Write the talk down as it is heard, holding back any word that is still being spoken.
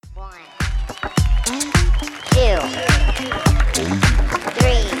1, 2, 3,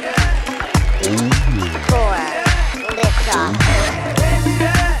 4. Lift off.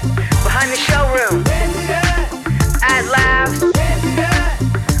 Behind the showroom. At Laughs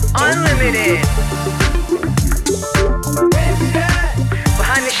Unlimited.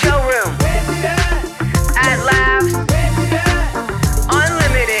 Behind the showroom. At Laughs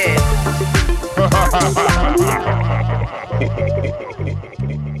Unlimited.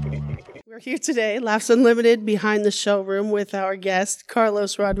 We're here today, Laughs Unlimited, behind the showroom with our guest,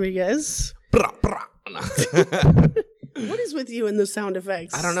 Carlos Rodriguez. What is with you and the sound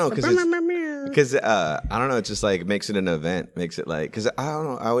effects? I don't know, because I don't know. It just like makes it an event. Makes it like, because I don't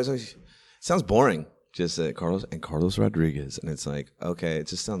know. I always it sounds boring. Just Carlos Rodriguez, and it's like, okay, it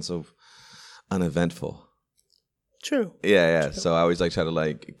just sounds so uneventful. True. Yeah. True. So I always like try to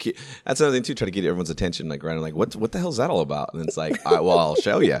like. That's another thing too. Try to get everyone's attention. Like right, like what the hell is that all about? And it's like, I'll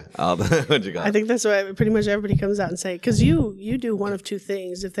show you. What you got? I think that's why pretty much everybody comes out and say, because you do one of two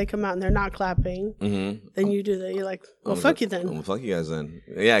things. If they come out and they're not clapping, then you do that. You're like, well, fuck you then. Well, fuck you guys then.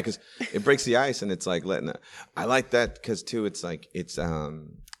 Yeah, because it breaks the ice, and it's like letting. I like that because too. It's like it's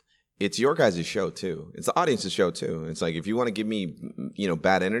your guys' show too. It's the audience's show too. It's like if you want to give me,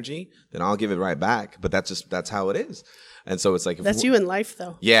 bad energy, then I'll give it right back. But that's how it is. And so it's like that's you in life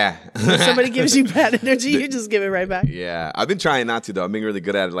though. Yeah. If somebody gives you bad energy, you just give it right back. Yeah, I've been trying not to though. I'm being really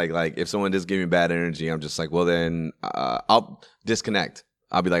good at it. Like if someone does give me bad energy, I'm just like, well then I'll disconnect.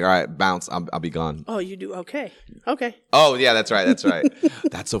 I'll be like, all right, bounce. I'll be gone. Oh, you do? Okay. Oh, yeah, that's right.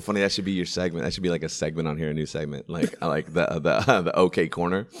 That's so funny. That should be your segment. That should be like a segment on here, a new segment. Like I like the okay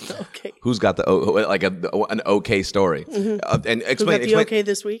corner. Okay. Who's got an okay story? And explain. Who got the okay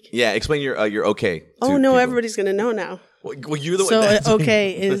this week? Yeah, explain your okay. Oh no, people. Everybody's gonna know now. Well, you're the one. So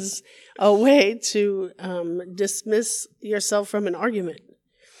okay is a way to dismiss yourself from an argument.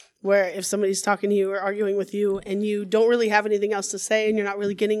 Where if somebody's talking to you or arguing with you and you don't really have anything else to say and you're not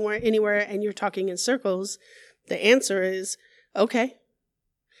really getting anywhere and you're talking in circles, the answer is, okay.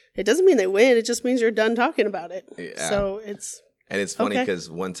 It doesn't mean they win. It just means you're done talking about it. Yeah. So it's... And it's funny because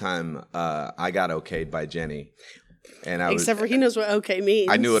one time I got okayed by Jenny. And Except for he knows what okay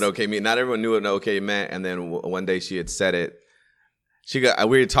means. I knew what okay meant. Not everyone knew what okay meant. And then one day she had said it.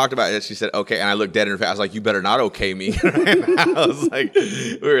 We had talked about it. She said, okay. And I looked dead in her face. I was like, you better not okay me. I was like,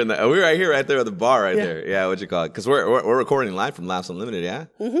 we were right here, right there at the bar right there. Yeah. What you call it? Because we're recording live from Laughs Unlimited. Yeah.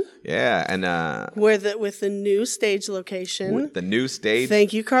 Mm-hmm. Yeah. And, with the new stage location. With the new stage.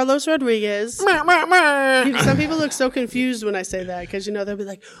 Thank you, Carlos Rodriguez. Some people look so confused when I say that because, they'll be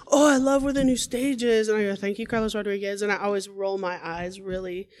like, oh, I love where the new stage is. And I go, thank you, Carlos Rodriguez. And I always roll my eyes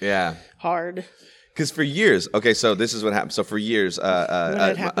really hard. Because for years, okay, so this is what happened. So for years,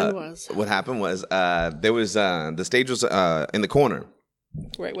 what happened was there was the stage was in the corner,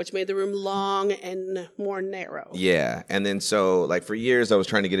 right, which made the room long and more narrow. Yeah, and then so like for years, I was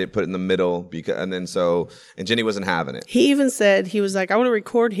trying to get it put in the middle and Jenny wasn't having it. He even said he was like, I want to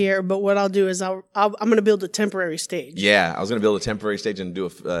record here, but what I'll do is I'm going to build a temporary stage. Yeah, I was going to build a temporary stage and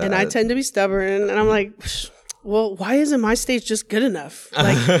do and I tend to be stubborn, and I'm like, well, why isn't my stage just good enough?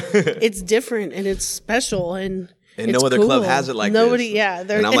 Like, it's different and it's special and no other cool. club has it like Nobody, this. yeah.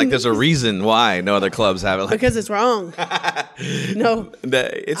 And I'm like, there's a reason why no other clubs have it like because it's wrong. No, I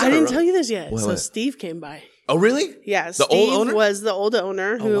didn't tell you this yet. What? Steve came by. Oh, really? Yeah, the old owner was the old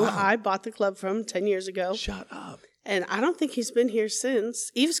owner who I bought the club from 10 years ago. Shut up. And I don't think he's been here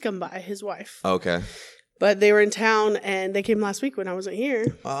since. Eve's come by, his wife. Okay. But they were in town, and they came last week when I wasn't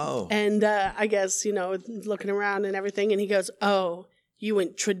here. Oh. And I guess, looking around and everything, and he goes, oh, you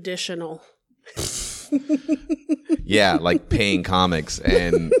went traditional. Yeah, like paying comics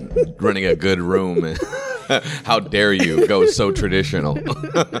and running a good room. How dare you go so traditional?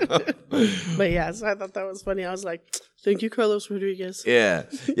 But yeah, so I thought that was funny. I was like, thank you, Carlos Rodriguez. Yeah,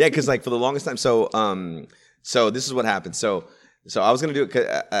 because like for the longest time, so this is what happened. So I was gonna do it,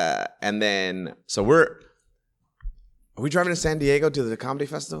 and then are we driving to San Diego to the comedy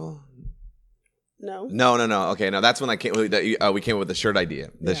festival? No. Okay, no, that's when we came up with the shirt idea.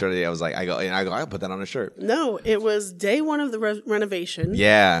 The shirt idea. I was like, I'll put that on a shirt. No, it was day one of the renovation.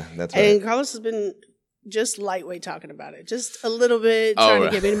 Yeah, that's right. And Carlos has been just lightweight talking about it, just a little bit, trying to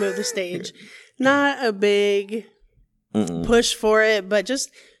get me to move the stage. Not a big push for it, but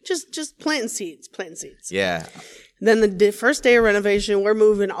just planting seeds. Yeah. Then the first day of renovation, we're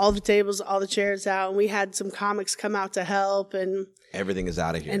moving all the tables, all the chairs out, and we had some comics come out to help, and everything is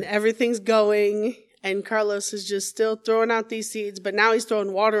out of here. And everything's going, and Carlos is just still throwing out these seeds, but now he's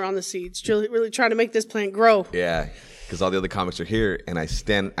throwing water on the seeds, really trying to make this plant grow. Yeah, because all the other comics are here, and I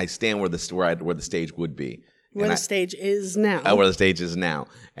stand where the stage would be. Where And the stage is now. where the stage is now.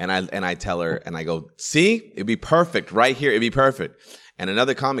 And I tell her, and I go, see, it'd be perfect right here. It'd be perfect. And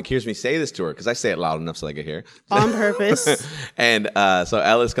another comic hears me say this to her because I say it loud enough so they can hear. On purpose. And so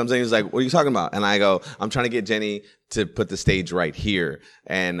Ellis comes in. He's like, "What are you talking about?" And I go, "I'm trying to get Jenny to put the stage right here."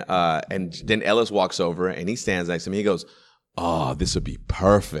 And then Ellis walks over and he stands next to me. He goes, "Oh, this would be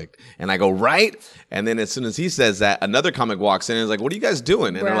perfect." And I go, "Right?" And then as soon as he says that, another comic walks in and is like, "What are you guys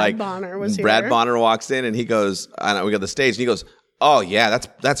doing?" And they're like, Bonner was Brad here. Bonner walks in and he goes, we got the stage. And he goes, "Oh yeah,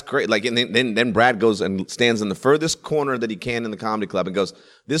 that's great." Like, and then Brad goes and stands in the furthest corner that he can in the comedy club and goes,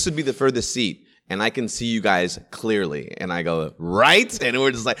 "This would be the furthest seat, and I can see you guys clearly." And I go, "Right?" And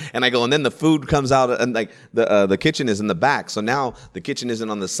we're just like, and I go, and then the food comes out, and like the kitchen is in the back, so now the kitchen isn't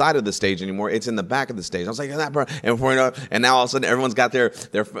on the side of the stage anymore; it's in the back of the stage. I was like, "That, bro," and before you know, and now all of a sudden everyone's got their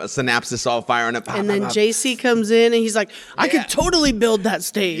synapses all firing up. And then JC comes in and he's like, I could totally build that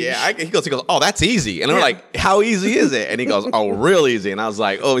stage. Yeah, he goes, "Oh, that's easy." And we're like, "How easy is it?" And he goes, "Oh, real easy." And I was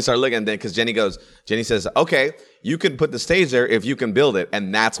like, "Oh," we started looking, and then because Jenny says, "Okay, you can put the stage there if you can build it."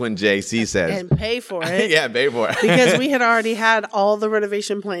 And that's when JC says, And pay for it. "Yeah, pay for it." Because we had already had all the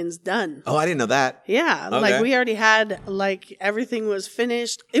renovation plans done. Oh, I didn't know that. Yeah, Okay. like we already had, like everything was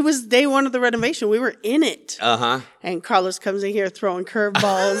finished. It was day one of the renovation. We were in it. And Carlos comes in here throwing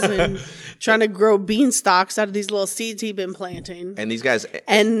curveballs and trying to grow beanstalks out of these little seeds he'd been planting. And these guys,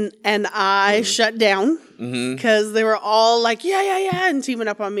 And I shut down because they were all like, yeah, and teaming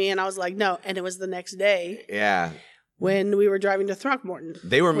up on me. And I was like, no. And it was the next day yeah, when we were driving to Throckmorton.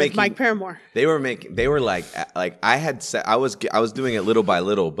 They were with making- Mike Paramore. they were like I had said, I was doing it little by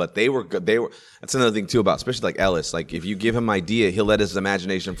little, but they were. That's another thing too about, especially like Ellis. Like if you give him idea, he'll let his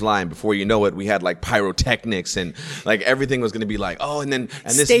imagination fly, and before you know it, we had like pyrotechnics and like everything was going to be like, oh, and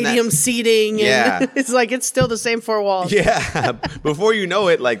this Stadium and that. seating. Yeah. And it's like, it's still the same four walls. Yeah, before you know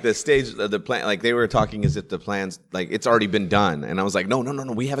it, like the stage, the plan, like they were talking as if the plans, like it's already been done, and I was like, no,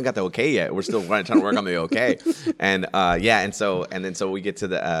 we haven't got the okay yet. We're still trying to work on the okay, and and so we get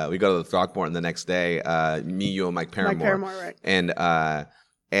to we go to the Throckmorton the next day, me, you, and Mike Paramore. Mike Paramore, right.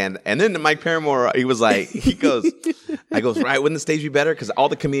 And then Mike Paramore, he was like, I goes, right, wouldn't the stage be better? Because all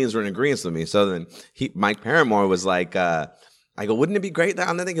the comedians were in agreement with me. So then Mike Paramore was like, I go, wouldn't it be great?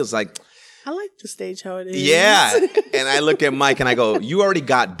 And then he was like, I like the stage how it is. yeah. And I look at Mike and I go, you already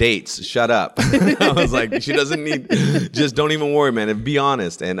got dates. Shut up. I was like, she doesn't need, just don't even worry, man. And be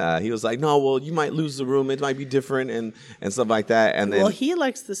honest. And he was like, no, well, you might lose the room. It might be different and stuff like that. And then, Well, he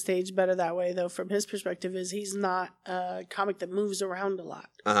likes the stage better that way, though. From his perspective, is he's not a comic that moves around a lot.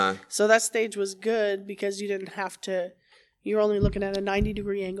 So that stage was good because you didn't have to. You're only looking at a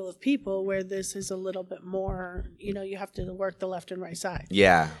 90-degree angle of people, where this is a little bit more. You have to work the left and right side.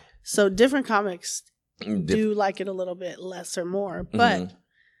 yeah. So different comics do like it a little bit less or more, but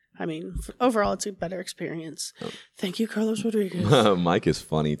I mean, overall, it's a better experience. Thank you, Carlos Rodriguez. Mike is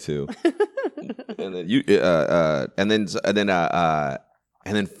funny too. And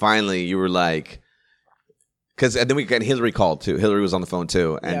then finally you were like, because then Hillary called too. Hillary was on the phone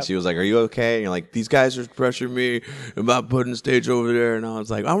too, and she was like, "Are you okay?" And you're like, "These guys are pressuring me about putting the stage over there," and I was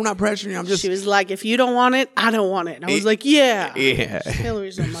like, "I'm not pressuring you. I'm just." She was like, if you don't want it, I don't want it. And I was like, yeah. Yeah.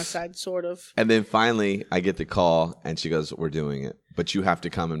 Hillary's on my side, sort of. And then finally, I get the call, and she goes, "We're doing it, but you have to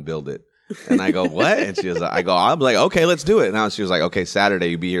come and build it." And I go, "What?" And she was like, I'm like, "Okay, let's do it." Now she was like, "Okay, Saturday,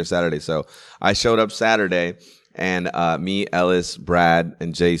 you be here Saturday." So I showed up Saturday, and me, Ellis, Brad,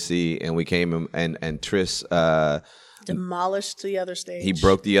 and JC, and we came and Tris Demolished the other stage. he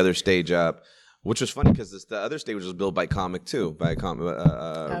broke the other stage up, which was funny because the other stage was built by comic too, by Rick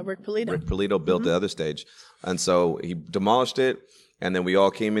Polito. Rick Polito built the other stage, and so he demolished it. And then we all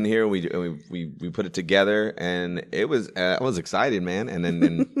came in here. We put it together, and it was I was excited, man. And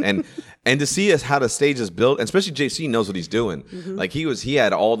then and to see us how the stage is built, and especially JC knows what he's doing. Like he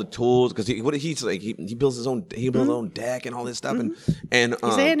had all the tools because he builds his own deck and all this stuff. And He's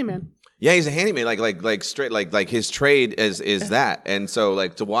a handyman. Yeah, he's a handyman. Like straight like his trade is that. And so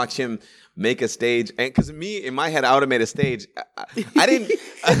like to watch him make a stage, and because in my head I would have made a stage. I didn't.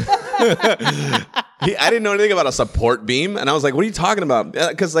 I didn't know anything about a support beam, and I was like, "What are you talking about?"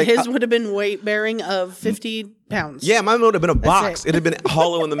 Because like His would have been weight bearing of 50 pounds. yeah, mine would have been a box. it. It had been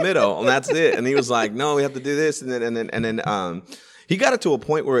hollow in the middle, and that's it. And he was like, "No, we have to do this," and then He got it to a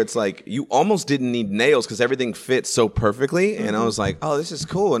point where it's like you almost didn't need nails because everything fits so perfectly. And I was like, oh, this is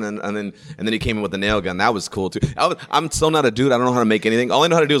cool. And then he came in with the nail gun. That was cool too. I'm still not a dude. I don't know how to make anything. All I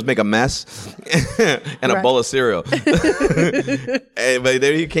know how to do is make a mess and a bowl of cereal. But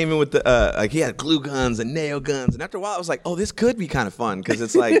then he came in with the like he had glue guns and nail guns. And after a while, I was like, oh, this could be kind of fun because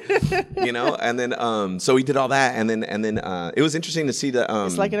it's like, And then so he did all that, and then it was interesting to see the.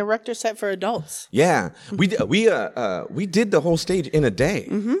 It's like an erector set for adults. Yeah, we did the whole stage in a day.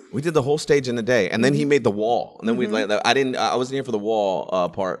 We did the whole stage in a day, and then he made the wall, and then we like I wasn't here for the wall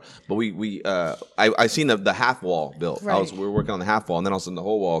part, but I seen the half wall built. Right. We were working on the half wall, and then all of a sudden the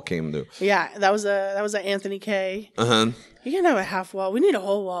whole wall came through. Yeah, that was a Anthony K. You can have a half wall. We need a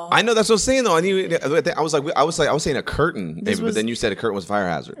whole wall. I know, that's what I was saying though. I was saying a curtain, but then you said a curtain was a fire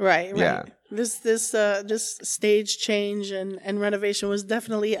hazard. Right. Yeah. This stage change and renovation was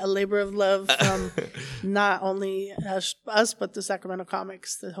definitely a labor of love from not only us but the Sacramento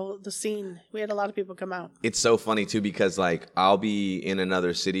comics, the scene. We had a lot of people come out. It's so funny too because like I'll be in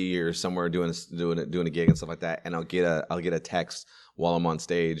another city or somewhere doing a gig and stuff like that, and I'll get a text while I'm on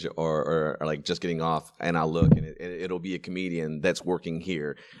stage or like just getting off, and I'll look and it'll be a comedian that's working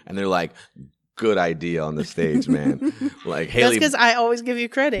here, and they're like, good idea on the stage, man. Like Haley. That's because I always give you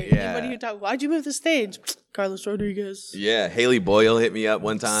credit. Yeah. Anybody who talk, why'd you move the stage? Carlos Rodriguez. Yeah, Haley Boyle hit me up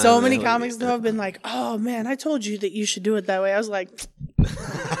one time. So many comics though have been like, oh man, I told you that you should do it that way. I was like,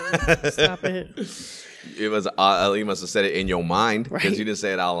 stop it. It was you must have said it in your mind because you didn't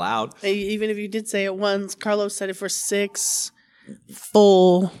say it out loud. Even if you did say it once, Carlos said it for 6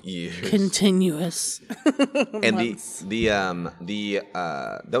 full continuous and that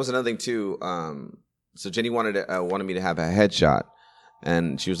was another thing too. So Jenny wanted me to have a headshot,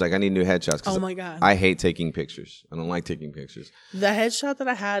 and she was like, I need new headshots. Oh my god, I hate taking pictures. I don't like taking pictures. The headshot that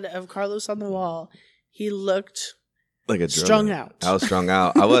I had of Carlos on the wall, he looked like a strung out. I was strung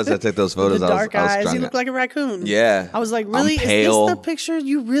out. I took those photos. The dark I was eyes. strung He looked like a raccoon. Yeah. I was like, really? I'm pale. Is this the picture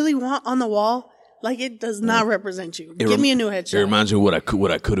you really want on the wall? Like, it does not represent you. Give me a new headshot. It reminds you of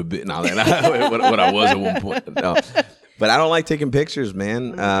what I could have been. Now that what I was at one point. No. But I don't like taking pictures,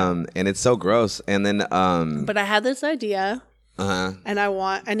 man. And it's so gross. And then but I had this idea. And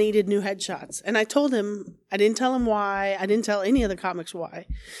I needed new headshots. And I told him, I didn't tell him why. I didn't tell any of the comics why.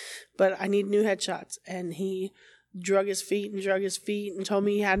 But I need new headshots. And he drug his feet and told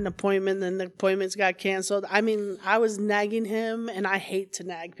me he had an appointment. Then the appointments got canceled. I mean, I was nagging him, and I hate to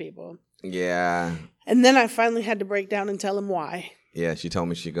nag people. Yeah. And then I finally had to break down and tell him why. Yeah, she told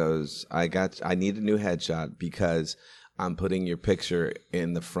me, she goes, I need a new headshot because I'm putting your picture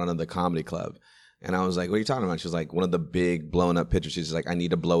in the front of the comedy club. And I was like, what are you talking about? She was like, one of the big blown up pictures. She's like, I need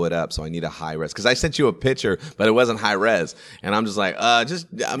to blow it up, so I need a high res. Because I sent you a picture, but it wasn't high res. And I'm just like, and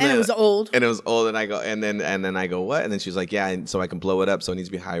it was old. And it was old. And I go, and then I go, what? And then she's like, yeah, and so I can blow it up, so it needs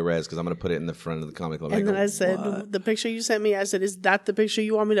to be high res because I'm going to put it in the front of the comic club. And then I said, the picture you sent me, I said, is that the picture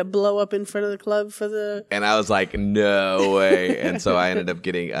you want me to blow up in front of the club for the? And I was like, no way. And so I ended up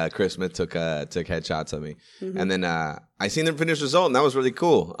getting Chris Smith took headshots of me, and then I seen the finished result, and that was really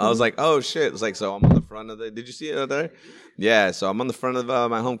cool. I was like, oh shit! It's like, so I'm on the front of the. Did you see it there? Yeah, so I'm on the front of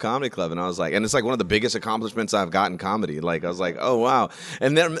my home comedy club, and I was like, and it's like one of the biggest accomplishments I've got in comedy. Like I was like, oh wow,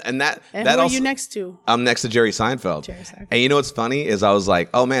 and that And who also, are you next to? I'm next to Jerry Seinfeld. And you know what's funny is I was like,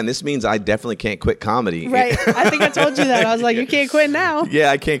 oh man, this means I definitely can't quit comedy. Right. I think I told you that. I was like, you can't quit now.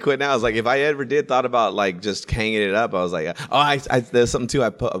 Yeah, I can't quit now. I was like, if I ever thought about like just hanging it up, I was like, oh, there's something too.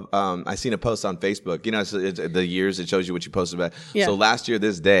 I seen a post on Facebook. You know, it's the years it shows you what you posted about. Yeah. So last year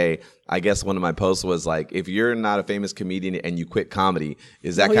this day, I guess one of my posts was like, if you're not a famous comedian and you quit comedy,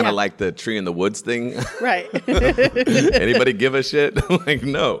 is that kind of like the tree in the woods thing? Right. Anybody give a shit? Like,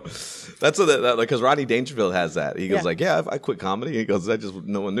 no. That's what because Rodney Dangerfield has that. He goes like, yeah, I quit comedy. He goes,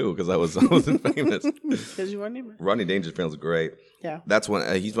 no one knew because I wasn't famous. Because you weren't even. Rodney Dangerfield's great. Yeah. That's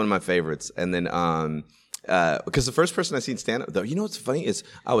one. He's one of my favorites. And then because the first person I seen stand up, though, you know what's funny is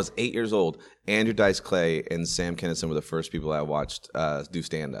I was 8 years old. Andrew Dice Clay and Sam Kinison were the first people I watched do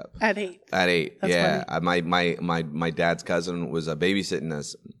stand up. At 8. At 8, That's yeah. funny. My dad's cousin was babysitting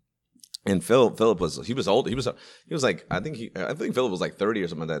us. And Philip was old. He was like I think Philip was like 30 or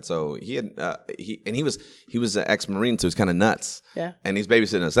something like that. So he had he was an ex-Marine, so he's kind of nuts. Yeah. And he's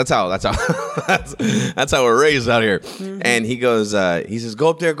babysitting us. That's how that's how we're raised out here. Mm-hmm. And he goes he says go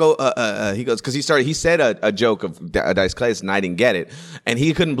up there he goes because he said a joke of Dice Clay's and I didn't get it, and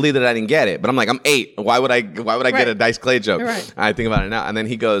he couldn't believe that I didn't get it. But I'm like, I'm 8. Why would I get a Dice Clay joke? Right. I think about it now. And then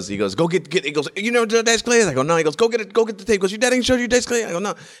he goes go get he goes, you know Dice Clay? I go, no. He goes, go get the tape. He goes, your dad ain't showed you Dice Clay? I go,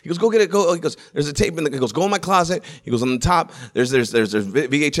 no. He goes, go get it. go. He goes, there's a tape in the. He goes, go in my closet. He goes on the top. There's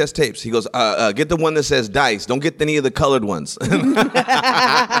VHS tapes. He goes, get the one that says Dice. Don't get any of the colored ones.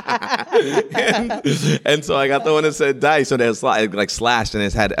 and so I got the one that said Dice, so that's like slashed, and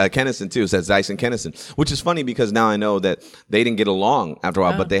it's had Kennison too. It says Dice and Kennison, which is funny because now I know that they didn't get along after a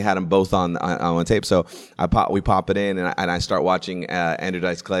while, but they had them both on tape. So we pop it in, and I start watching Andrew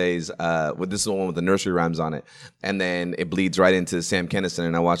Dice Clay's. This is the one with the nursery rhymes on it, and then it bleeds right into Sam Kinison,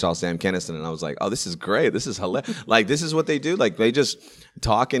 and I watch all Sam Kinison, and I was like, oh, this is great. This is hilarious. Like, this is what they do. Like, they just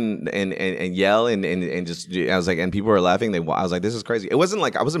talk and yell and just, I was like, and people were laughing. I was like, this is crazy. It wasn't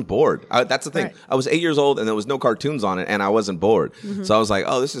like, I wasn't bored. That's the thing. Right. I was 8 years old, and there was no cartoons on it, and I wasn't bored. Mm-hmm. So I was like,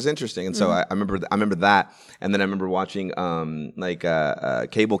 oh, this is interesting. And so I remember that. And then I remember watching,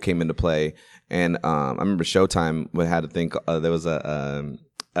 cable came into play, and I remember Showtime had to think, there was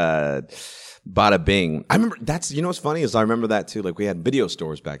Bada Bing. I remember what's funny is I remember that too. Like, we had video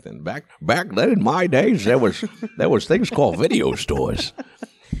stores back then. Back then in my days, there was things called video stores.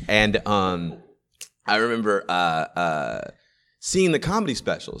 And I remember seeing the comedy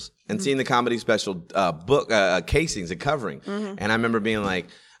specials and seeing the comedy special book casings and covering. Mm-hmm. And I remember being like,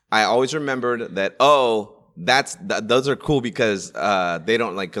 I always remembered that, those are cool because they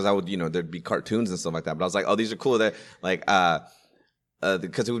don't like, because I would, there'd be cartoons and stuff like that. But I was like, oh, these are cool. They're like,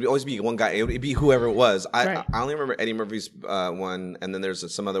 because it would always be one guy. It would be whoever it was. I only remember Eddie Murphy's one, and then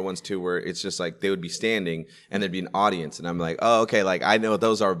there's some other ones too where it's just like they would be standing and there'd be an audience, and I'm like, oh, okay, like I know what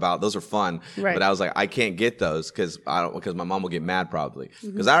those are about. Those are fun. Right. But I was like, I can't get those because my mom will get mad probably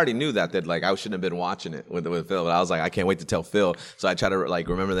because I already knew that like I shouldn't have been watching it with Phil. But I was like, I can't wait to tell Phil. So I try to like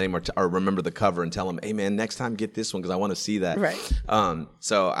remember the name or remember the cover and tell him, hey man, next time get this one because I want to see that. Right.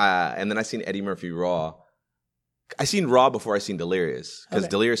 And then I seen Eddie Murphy Raw. I seen Raw before I seen Delirious because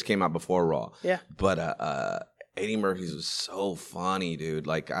Delirious came out before Raw. Yeah. But Eddie Murphy's was so funny, dude.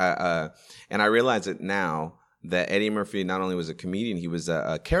 Like and I realize it now that Eddie Murphy not only was a comedian, he was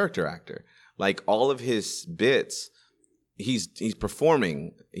a character actor. Like all of his bits, he's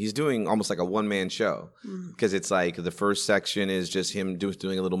performing. He's doing almost like a one-man show because it's like the first section is just him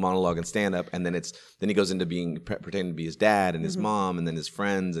doing a little monologue and stand-up, and then he goes into being pretending to be his dad and his mom and then his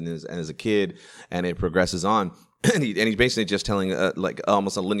friends and as a kid, and it progresses on. And he's basically just telling like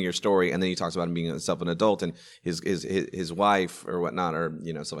almost a linear story, and then he talks about him being himself an adult and his wife or whatnot, or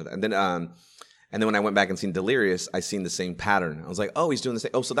stuff like that. And then when I went back and seen Delirious, I seen the same pattern. I was like, oh, he's doing the same.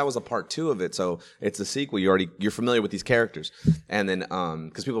 Oh, so that was a part 2 of it. So it's a sequel. You're familiar with these characters. And then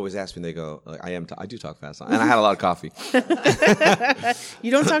because people always ask me, they go, like, I do talk fast, and I had a lot of coffee. You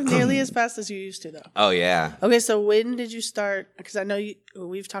don't talk nearly as fast as you used to, though. Oh yeah. Okay, so when did you start? Because I know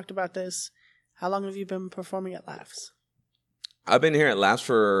we've talked about this. How long have you been performing at Laughs? I've been here at Laughs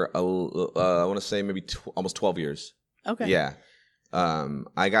for, I want to say maybe almost 12 years. Okay. Yeah.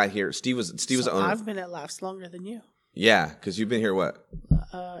 I got here. Steve was the owner. I've been at Laughs longer than you. Yeah, because you've been here what?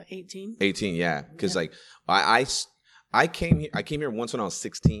 18. 18, yeah. Because like I came here once when I was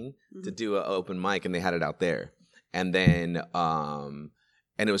 16 to do an open mic, and they had it out there, and then and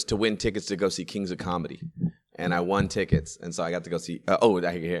it was to win tickets to go see Kings of Comedy. And I won tickets, and so I got to go see. I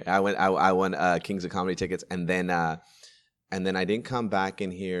won Kings of Comedy tickets, and then I didn't come back in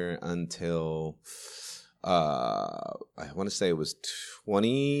here until I want to say it was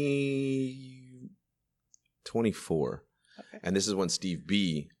 2024. Okay. And this is when Steve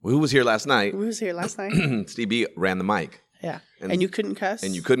B, who was here last night. Steve B ran the mic. Yeah, and you couldn't cuss.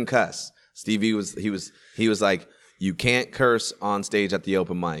 Steve B he was like, you can't curse on stage at the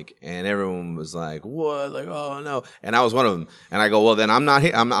open mic, and everyone was like, "What?" Like, "Oh no!" And I was one of them. And I go, "Well, then I'm not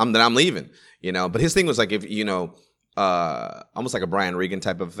here. I'm leaving." But his thing was like, if almost like a Brian Regan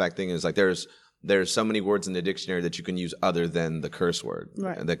type of effect thing is like, there's so many words in the dictionary that you can use other than the curse word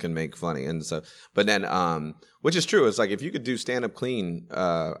that can make funny. And so, but then, which is true. It's like if you could do stand up clean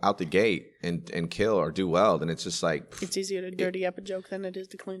out the gate and kill or do well, then it's just like it's easier to dirty up a joke than it is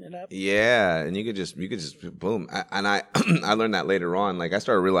to clean it up. Yeah, and you could just boom. I learned that later on. Like I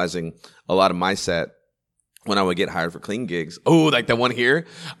started realizing a lot of my set when I would get hired for clean gigs. Oh, like the one here.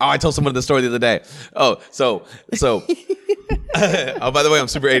 Oh, I told someone the story the other day. Oh, so. Oh, by the way, I'm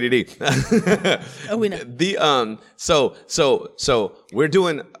super ADD. Oh, we know. So we're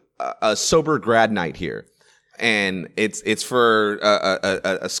doing a sober grad night here, and it's for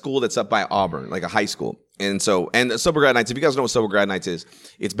a school that's up by Auburn, like a high school. And sober grad nights, if you guys know what sober grad nights is,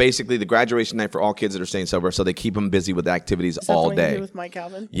 it's basically the graduation night for all kids that are staying sober, so they keep them busy with activities all day. With Mike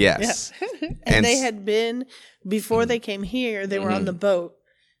Calvin? Yes. Yeah. and they had been, before they came here, they were on the boat,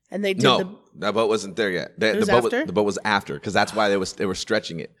 And they did No, the boat wasn't there yet. was The boat after? the boat was after because that's why they were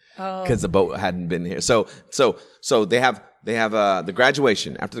stretching it Oh. because the boat hadn't been here. So they have the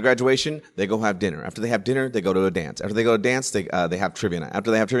graduation. After the graduation, they go have dinner. After they have dinner, they go to a dance. After they go to dance, they have trivia night. After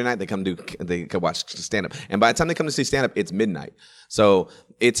they have trivia night, they come watch stand up. And by the time they come to see stand up, it's midnight. So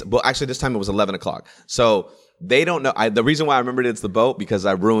actually this time it was 11 o'clock. So they don't know. The reason why I remembered it's the boat because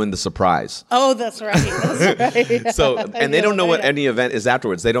I ruined the surprise. Oh, that's right. That's right. So and they don't know what Yeah. any event is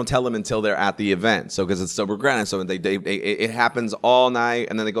afterwards. They don't tell them until they're at the event. So because it's sober granted, so it happens all night,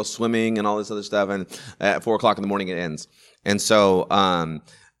 and then they go swimming and all this other stuff, and at 4:00 in the morning it ends. And so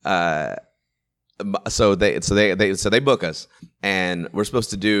so they book us, and we're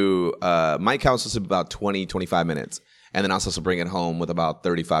supposed to do Mike House is about 20-25 minutes, and then I was supposed to bring it home with about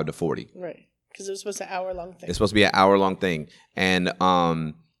 35 to 40. Right. Because it was supposed to be an hour-long thing. It's supposed to be an hour-long thing, and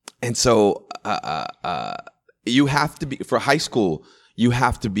so you have to be for high school. You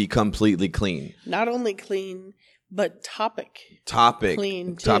have to be completely clean. Not only clean, but topic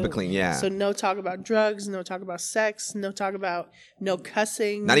clean too. Topic clean. Yeah. So no talk about drugs, no talk about sex, no talk about no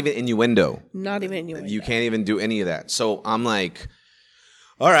cussing. Not even innuendo. Not even innuendo. You can't even do any of that. So I'm like,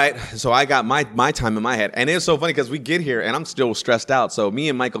 all right. So I got my time in my head, and it's so funny because we get here and I'm still stressed out. So me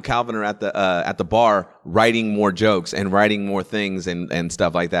and Michael Calvin are at the bar writing more jokes and writing more things and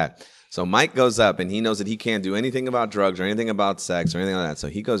stuff like that. So Mike goes up and he knows that he can't do anything about drugs or anything about sex or anything like that. So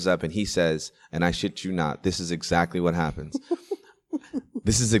he goes up and he says, and I shit you not, this is exactly what happens.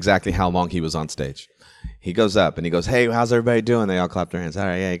 This is exactly how long he was on stage. He goes up and he goes, hey, how's everybody doing? They all clap their hands. All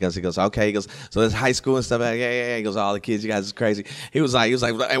right, yeah. He goes, okay. He goes, so there's high school and stuff. Yeah. He goes, all the kids, you guys is crazy. He was like,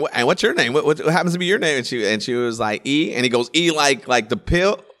 and what's your name? What happens to be your name? And she was like, E. And he goes, E like the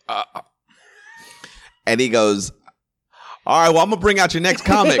pill. And he goes, all right, well, I'm gonna bring out your next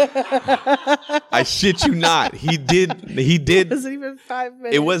comic. I shit you not. He did. It wasn't even 5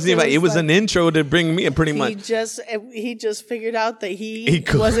 minutes. It wasn't even. It was an intro to bring me in, pretty much. He just figured out that he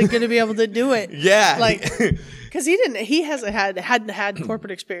wasn't going to be able to do it. Yeah, like because he hadn't had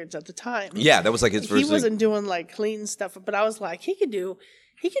corporate experience at the time. Yeah, that was like his first. He wasn't doing like clean stuff, but I was like, he can do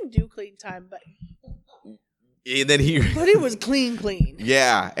clean time, but. And then but it was clean.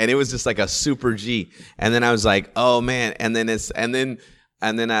 Yeah, and it was just like a super G. And then I was like, oh man. And then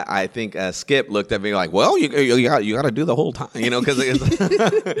I think Skip looked at me like, well, you got to do the whole time, because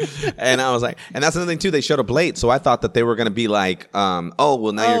and I was like, and that's another thing too. They showed up late, so I thought that they were going to be like, oh,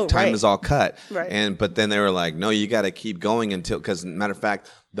 well, now your time is all cut, right? But then they were like, no, you got to keep going until, because matter of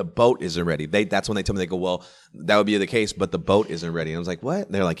fact, the boat isn't ready. That's when they told me, they go, well, that would be the case, but the boat isn't ready. And I was like,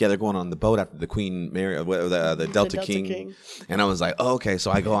 what? They're like, yeah, they're going on the boat after the Queen Mary, the Delta King. And I was like, oh, okay. So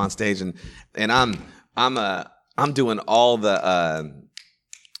I go on stage and I'm doing all the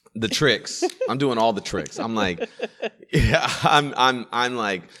tricks. I'm doing all the tricks. I'm like, yeah, I'm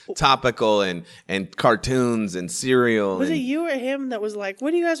like topical and cartoons and cereal. Was it you or him that was like,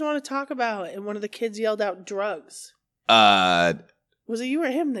 what do you guys want to talk about? And one of the kids yelled out drugs. Was it you or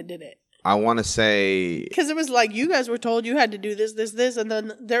him that did it? I want to say, because it was like you guys were told you had to do this, and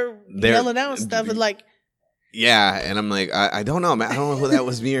then they're yelling out stuff and like. Yeah, and I'm like, I don't know, man. I don't know whether that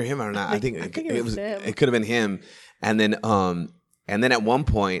was me or him or not. I think it was him. It could have been him. And then at one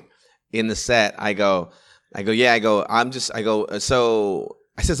point in the set, so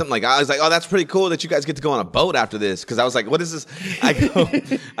I said something like, I was like, oh, that's pretty cool that you guys get to go on a boat after this. Because I was like, what is this? I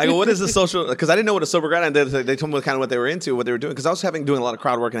go, what is the social? Because I didn't know what a sober grad did. They told me kind of what they were into, what they were doing. Because I was doing a lot of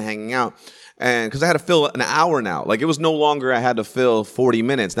crowd work and hanging out. And because I had to fill an hour now. Like, it was no longer I had to fill 40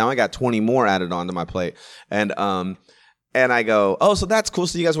 minutes. Now I got 20 more added onto my plate. And I go, oh, so that's cool.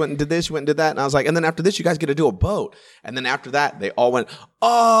 So you guys went and did this, you went and did that. And I was like, and then after this, you guys get to do a boat. And then after that, they all went,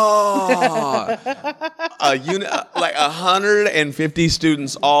 oh, like 150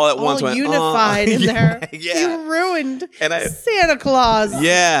 students all at once went, unified in there. Yeah. You ruined Santa Claus.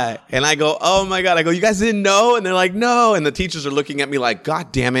 Yeah. And I go, oh my God. I go, you guys didn't know? And they're like, no. And the teachers are looking at me like,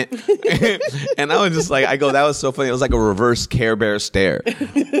 God damn it. And I was just like, that was so funny. It was like a reverse Care Bear stare.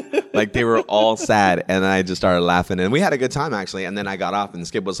 Like, they were all sad, and I just started laughing, and we had a good time actually. And then I got off, and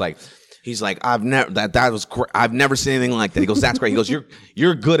Skip was like, he's like, I've never seen anything like that. He goes, that's great. He goes,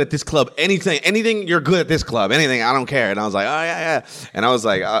 you're good at this club. Anything, you're good at this club. Anything, I don't care. And I was like, oh yeah. And I was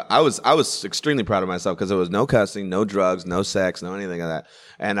like, I was extremely proud of myself because there was no cussing, no drugs, no sex, no anything like that.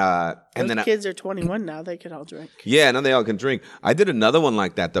 And Those kids are 21 now. They can all drink. Yeah, now they all can drink. I did another one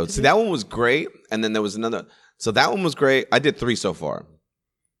like that though. See, that one was great, and then there was another. So that one was great. I did 3 so far.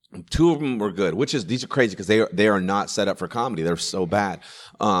 Two of them were good, these are crazy because they are not set up for comedy. They're so bad.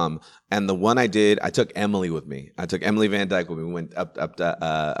 And the one I did, I took Emily with me. I took Emily Van Dyke with me. We went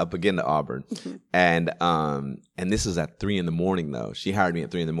up again to Auburn, and this is at 3 a.m. though. She hired me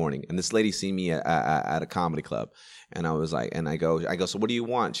at 3 a.m, and this lady seen me at a comedy club, and I was like, and I go, so what do you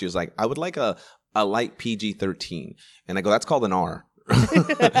want? She was like, I would like a light PG-13, and I go, that's called an R.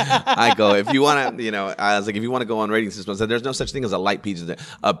 I go, if you want to, I was like, if you want to go on rating systems, there's no such thing as a light PG.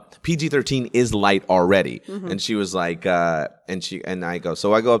 PG-13 is light already. And she was like, and I go,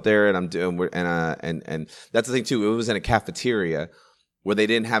 so I go up there and I'm doing, and that's the thing too. It was in a cafeteria where they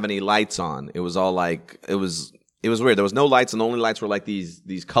didn't have any lights on. It was all like, it was weird. There was no lights, and the only lights were like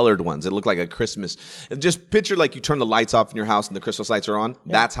these colored ones. It looked like a Christmas. Just picture like you turn the lights off in your house and the Christmas lights are on.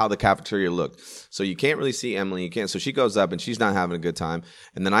 Yeah. That's how the cafeteria looked. So you can't really see Emily. You can't. So she goes up and she's not having a good time.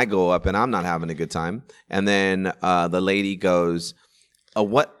 And then I go up and I'm not having a good time. And then the lady goes,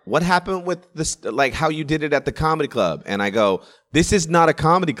 what happened with this? Like how you did it at the comedy club? And I go, this is not a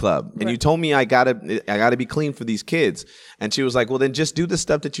comedy club. And you told me I gotta be clean for these kids. And she was like, well, then just do the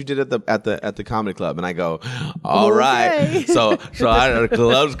stuff that you did at the comedy club. And I go, all right. So the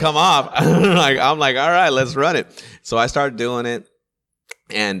gloves come off. I'm like, all right, let's run it. So I started doing it,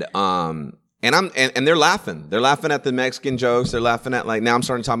 and they're laughing. They're laughing at the Mexican jokes. They're laughing at, like, now I'm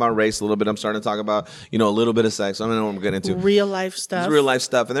starting to talk about race a little bit. I'm starting to talk about, a little bit of sex. I don't know what I'm getting into. Real life stuff. It's real life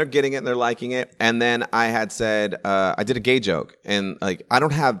stuff. And they're getting it and they're liking it. And then I had said, I did a gay joke. And like,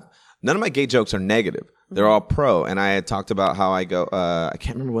 none of my gay jokes are negative. They're all pro. And I had talked about how I go, I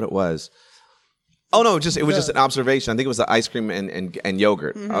can't remember what it was. Oh no, it was just an observation. I think it was the ice cream and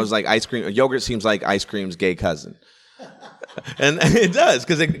yogurt. I was like, yogurt seems like ice cream's gay cousin. And it does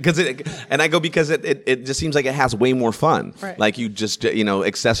because it just seems like it has way more fun. Right. Like you just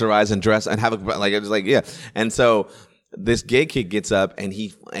accessorize and dress and have yeah. And so this gay kid gets up and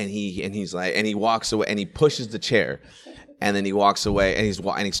he's like, and he walks away and he pushes the chair, and then he walks away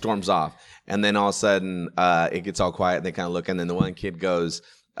and he storms off. And then all of a sudden it gets all quiet. And they kind of look, and then the one kid goes,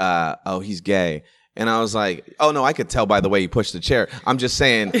 "Oh, he's gay." And I was like, oh, no, I could tell by the way he pushed the chair. I'm just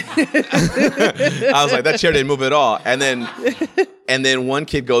saying. I was like, that chair didn't move at all. And then one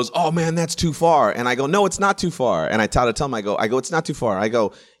kid goes, oh, man, that's too far. And I go, no, it's not too far. And I tell him, I go, it's not too far. I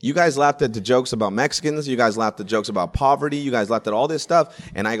go, you guys laughed at the jokes about Mexicans. You guys laughed at jokes about poverty. You guys laughed at all this stuff.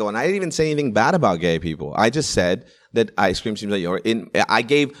 And I go, and I didn't even say anything bad about gay people. I just said that ice cream seems like yogurt. I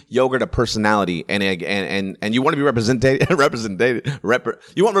gave yogurt a personality, and you want to be represented. You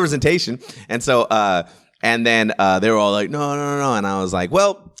want representation, and so and then they were all like, no, and I was like,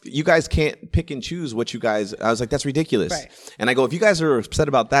 well, you guys can't pick and choose what you guys. I was like, that's ridiculous. Right. And I go, if you guys are upset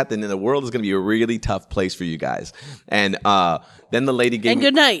about that, then the world is going to be a really tough place for you guys. And then the lady gave me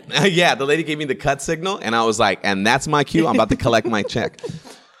good night. Yeah, the lady gave me the cut signal, and I was like, and that's my cue. I'm about to collect my check.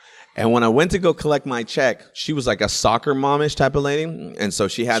 And when I went to go collect my check, she was like a soccer momish type of lady. And so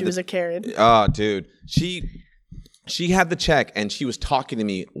she was a Karen. Oh, dude. She had the check and she was talking to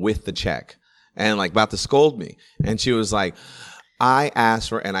me with the check and like about to scold me. And she was like, I asked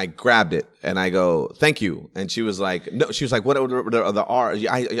her and I grabbed it and I go, thank you. And she was like, no, she was like, what are the R?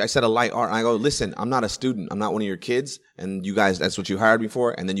 I said a light R. And I go, listen, I'm not a student. I'm not one of your kids. And you guys, that's what you hired me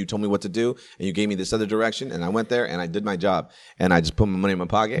for. And then you told me what to do and you gave me this other direction. And I went there and I did my job and I just put my money in my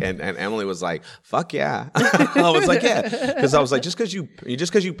pocket. And Emily was like, fuck yeah. I was like, yeah. Cause I was like, just cause you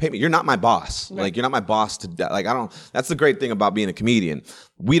pay me, you're not my boss. Right. Like, you're not my boss that's the great thing about being a comedian.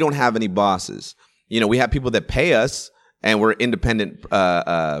 We don't have any bosses. We have people that pay us. And we're independent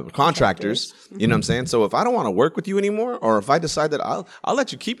contractors. You know what I'm saying? So if I don't want to work with you anymore, or if I decide that I'll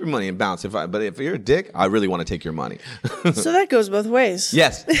let you keep your money and bounce. But if you're a dick, I really want to take your money. So that goes both ways.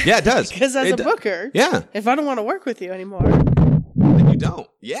 Yes. Yeah, it does. Because as a booker, yeah, if I don't want to work with you anymore, then you don't.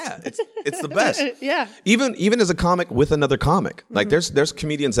 Yeah, it's the best. Yeah. Even as a comic with another comic, like there's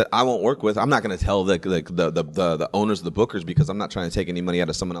comedians that I won't work with. I'm not going to tell the owners of the bookers because I'm not trying to take any money out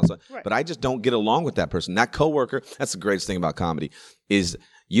of someone else. Right. But I just don't get along with that person. That coworker. That's the greatest thing about comedy is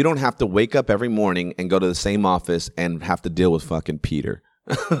you don't have to wake up every morning and go to the same office and have to deal with fucking Peter.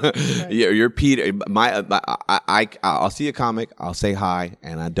 Right. You're Peter. I'll see a comic. I'll say hi,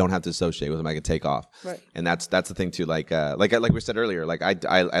 and I don't have to associate with him. I can take off. Right. And that's the thing too. Like we said earlier. Like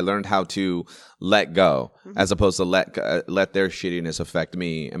I learned how to let go as opposed to let their shittiness affect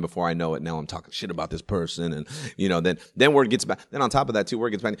me. And before I know it, now I'm talking shit about this person, and then word gets back. Then on top of that too, word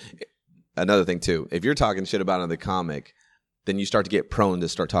gets back. Another thing too. If you're talking shit about another comic, then you start to get prone to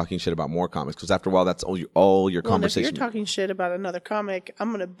start talking shit about more comics because after a while, that's all your conversation. If you're talking shit about another comic, I'm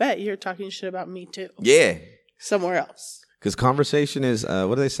gonna bet you're talking shit about me too. Yeah, somewhere else. Because conversation is what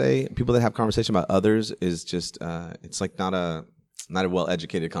do they say? People that have conversation about others is just it's like not a. not a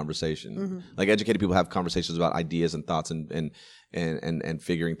well-educated conversation. Like educated people have conversations about ideas and thoughts and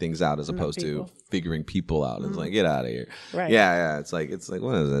figuring things out as opposed to figuring people out. It's like, get out of here. Right. Yeah. It's like,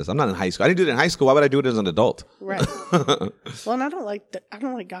 what is this? I'm not in high school. I didn't do it in high school. Why would I do it as an adult? Right. Well, and I don't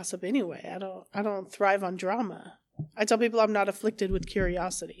like gossip anyway. I don't thrive on drama. I tell people I'm not afflicted with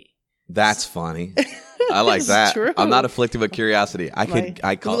curiosity. That's funny. I like that. True. I'm not afflicted with curiosity.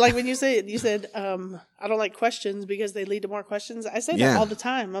 I call like when you said I don't like questions because they lead to more questions. I say that all the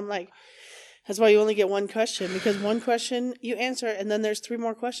time. I'm like, that's why you only get one question, because one question you answer and then there's 3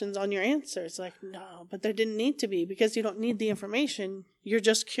 more questions on your answer. It's like, no, but there didn't need to be, because you don't need the information. You're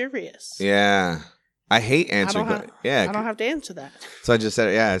just curious. Yeah. I hate answering. I don't have to answer that. So I just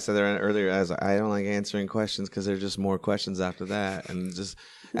said, I said there earlier. I was like, I don't like answering questions because there's just more questions after that, and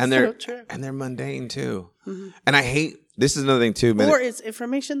they're mundane too. Mm-hmm. And I hate. This is another thing too. Or it's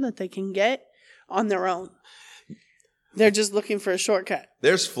information that they can get on their own. They're just looking for a shortcut.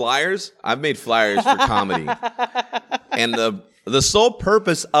 There's flyers. I've made flyers for comedy, and the sole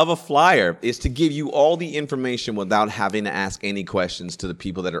purpose of a flyer is to give you all the information without having to ask any questions to the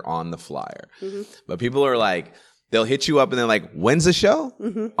people that are on the flyer. Mm-hmm. But people are like, they'll hit you up and they're like, when's the show?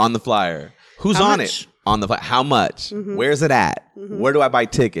 Mm-hmm. On the flyer. Who's How on much? it? On the flyer. How much? Mm-hmm. Where's it at? Mm-hmm. Where do I buy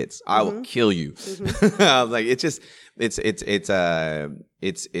tickets? I will kill you. Mm-hmm. I was like, it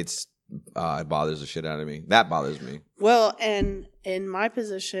bothers the shit out of me. That bothers me. Well, and in my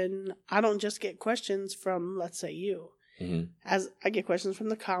position, I don't just get questions from, let's say, you. Mm-hmm. As I get questions from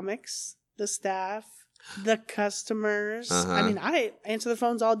the comics, the staff, the customers. Uh-huh. I mean, I answer the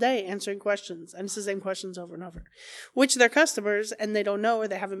phones all day answering questions, and it's the same questions over and over, which they're customers and they don't know or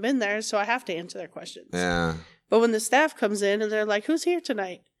they haven't been there, so I have to answer their questions. Yeah. But when the staff comes in and they're like, "Who's here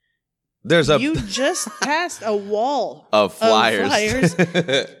tonight?" You just passed a wall of flyers.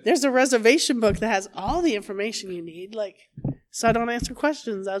 There's a reservation book that has all the information you need. So I don't answer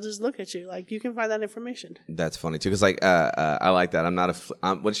questions. I'll just look at you. You can find that information. That's funny too, because I like that. I'm not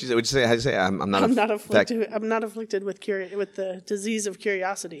what did you say? What'd you say? How'd you say? I'm not afflicted. I'm not afflicted with the disease of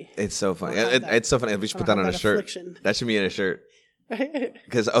curiosity. It's so funny. It's so funny. We should put that on a shirt. Affliction. That should be in a shirt.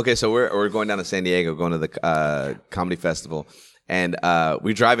 Because so we're going down to San Diego, going to the comedy festival. And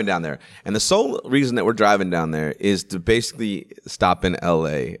we're driving down there. And the sole reason that we're driving down there is to basically stop in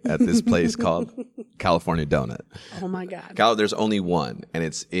L.A. at this place called California Donut. Oh, my God. There's only one, and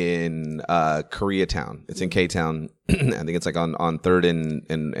it's in Koreatown. It's in K-Town. I think it's on 3rd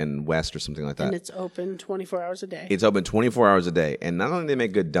and West or something like that. And it's open 24 hours a day. It's open 24 hours a day. And not only do they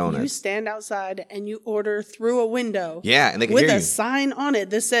make good donuts. You stand outside and you order through a window. Yeah, and they can hear you. With a sign on it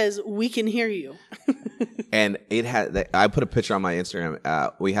that says, "We can hear you." And it had. I put a picture on my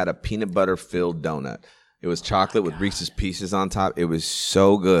Instagram. We had a peanut butter filled donut. It was chocolate with Reese's Pieces on top. It was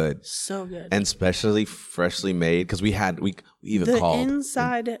so good. So good. And especially freshly made, because we even called. The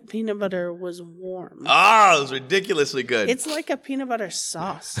inside peanut butter was warm. Oh, it was ridiculously good. It's like a peanut butter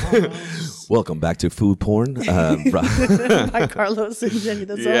sauce almost. Welcome back to Food Porn. By Carlos and Jenny.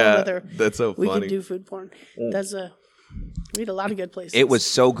 That's that's so funny. We can do food porn. We eat a lot of good places. It was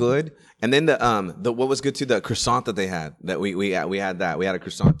so good. And then the what was good too, the croissant that they had. That we had that. We had a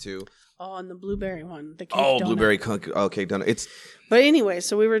croissant too. Oh, and the blueberry one. The cake donut. Blueberry cake donut. But anyway,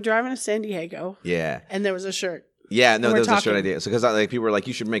 so we were driving to San Diego. Yeah. And there was a shirt. Yeah, no, there was a shirt idea. So because people were like,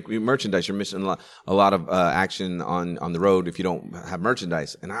 you should make merchandise. You're missing a lot of action on the road if you don't have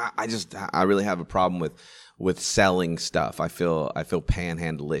merchandise. And I really have a problem with selling stuff. I feel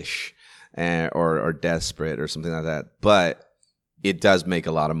panhandle-ish or desperate or something like that. But it does make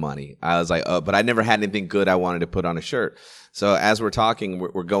a lot of money. I was like, but I never had anything good I wanted to put on a shirt. So as we're talking,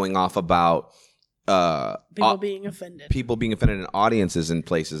 we're going off about people being offended in audiences and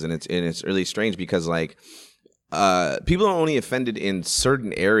places, and it's really strange because people are only offended in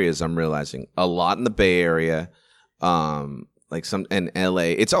certain areas. I'm realizing a lot in the Bay Area, some in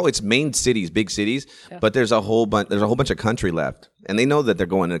LA. It's main cities, big cities, but there's a whole bunch of country left, and they know that they're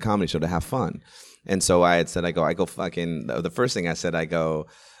going to a comedy show to have fun. And so I had said, I go fucking. The first thing I said, I go,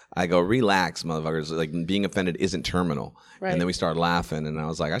 relax, motherfuckers. Like, being offended isn't terminal. Right. And then we started laughing, and I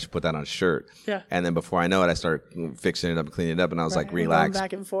was like, I should put that on a shirt. Yeah. And then before I know it, I started fixing it up, cleaning it up, and I was like, relax. Going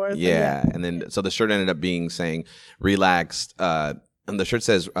back and forth. Yeah. And then so the shirt ended up saying, relaxed. And the shirt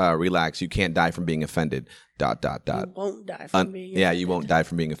says, relax. You can't die from being offended. ... You won't die from being offended. Yeah, you won't die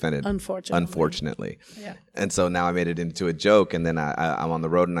from being offended. Unfortunately. Yeah. And so now I made it into a joke, and then I'm on the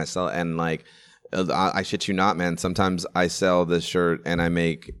road and I sell it, and I shit you not, man. Sometimes I sell this shirt and I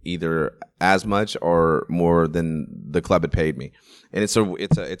make either as much or more than the club had paid me, and it's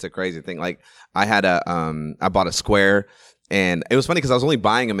a crazy thing. Like I had I bought a square, And it was funny because I was only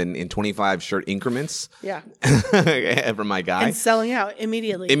buying them in 25 shirt increments Yeah. from my guy. And selling out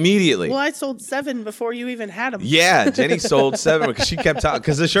immediately. Immediately. Well, I sold 7 before you even had them. Yeah, Jenny sold 7 because she kept talking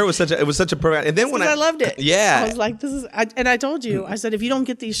because the shirt was such a perfect. And then when I loved it. Yeah. I was like, and I told you, I said, if you don't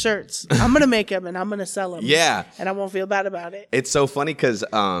get these shirts, I'm going to make them and I'm going to sell them. Yeah. And I won't feel bad about it. It's so funny because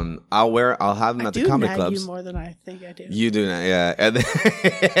I'll have them at the comedy clubs. You more than I think I do. You do not, yeah. And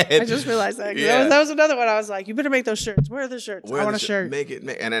then, I just realized that. Yeah. That was another one. I was like, you better make those shirts. Where are the shirts? I want a shirt.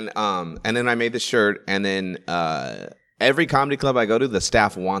 And then I made the shirt, and then every comedy club I go to, the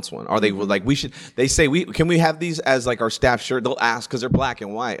staff wants one. Or they were like, they say, can we have these as like our staff shirt? They'll ask because they're black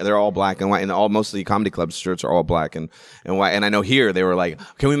and white. They're all black and white, and most of the comedy club shirts are all black and white. And I know here they were like,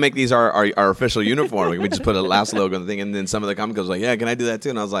 can we make these our official uniform? We just put a last logo on the thing, and then some of the comedy clubs were like, yeah, can I do that too?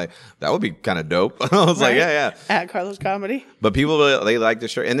 And I was like, that would be kind of dope. I was like, yeah. At Carlos Comedy. But people, they like the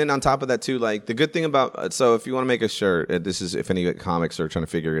shirt. And then on top of that too, like the good thing about, so if you want to make a shirt, this is if any comics are trying to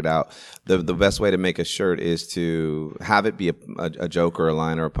figure it out, the best way to make a shirt is to have it be a joke or a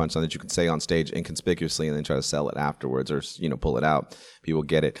line or a punchline that you can say on stage inconspicuously and then try to sell it afterwards or, pull it out. People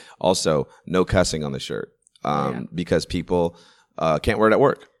get it. Also, no cussing on the shirt because people can't wear it at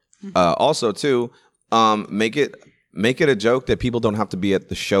work. Also, too, make it a joke that people don't have to be at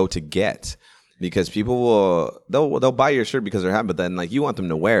the show to get. Because people they'll buy your shirt because they're happy, but then like you want them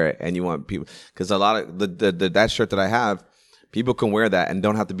to wear it, and you want people because a lot of that shirt that I have, people can wear that and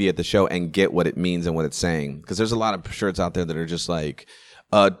don't have to be at the show and get what it means and what it's saying. Because there's a lot of shirts out there that are just like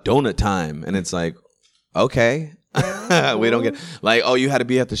donut time, and it's like, okay, we don't get like, oh, you had to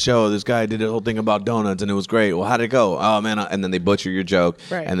be at the show. This guy did a whole thing about donuts and it was great. Well, how'd it go? Oh man, and then they butcher your joke,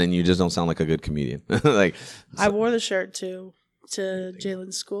 and then you just don't sound like a good comedian. Like I wore the shirt to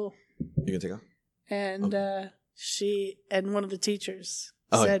Jalen's school. You can take off. And she and one of the teachers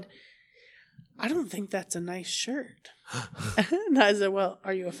said, I don't think that's a nice shirt. And I said, well,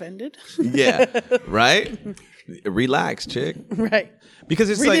 are you offended? Yeah, right? Relax, chick. Right. Because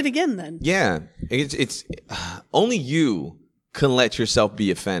it's Read it again then. Yeah. It's only you can let yourself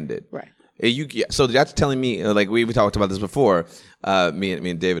be offended. Right. So that's telling me, like we talked about this before, me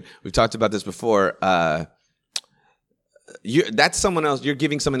and David, we've talked about this before. That's someone else. You're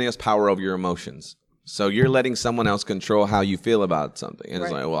giving someone else power over your emotions. So you're letting someone else control how you feel about something. And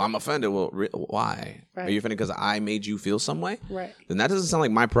it's like, well, I'm offended. Well, why? Right. Are you offended because I made you feel some way? Right. Then that doesn't sound like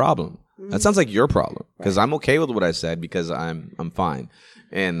my problem. That sounds like your problem. Because I'm okay with what I said because I'm fine.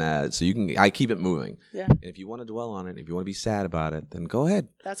 And so I keep it moving. Yeah. And if you want to dwell on it, if you want to be sad about it, then go ahead.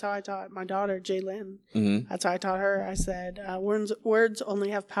 That's how I taught my daughter, Jaylyn. Mm-hmm. That's how I taught her. I said, words only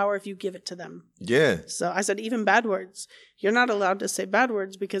have power if you give it to them. Yeah. So I said, even bad words. You're not allowed to say bad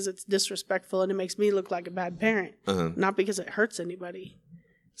words because it's disrespectful and it makes me look like a bad parent, not because it hurts anybody.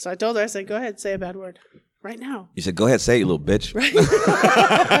 So I told her, I said, go ahead, say a bad word. Right now. You said, go ahead, say it, you little bitch. Right.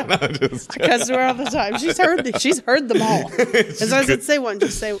 I cuss her all the time. She's heard them all. And so I said, say one,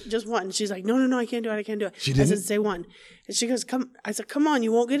 just one. And she's like, no, I can't do it. She didn't? I said, say one. And she goes, come. I said, come on,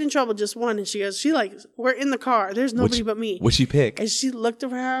 you won't get in trouble, just one. And she goes, we're in the car. There's nobody but me. What'd she pick? And she looked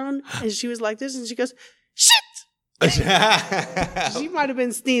around and she was like this and she goes, shit. She might have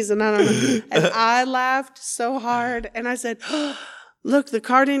been sneezing, I don't know. And I laughed so hard and I said, look, the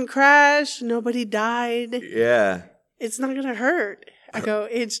car didn't crash. Nobody died. Yeah. It's not going to hurt. I go,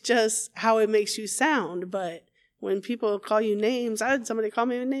 it's just how it makes you sound. But when people call you names, I had somebody call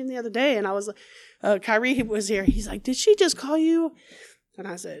me a name the other day and I was like, Kyrie was here. He's like, did she just call you? And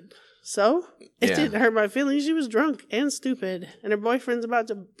I said, so? It didn't hurt my feelings. She was drunk and stupid. And her boyfriend's about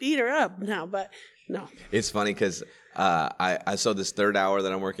to beat her up now, but no. It's funny because I saw this third hour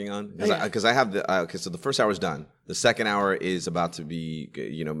that I'm working on because I have so the first hour is done. The second hour is about to be,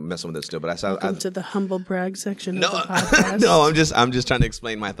 messing with it still. But I saw welcome to the humble brag section of the podcast. No, I'm just trying to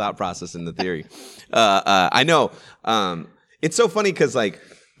explain my thought process and the theory. I know it's so funny because like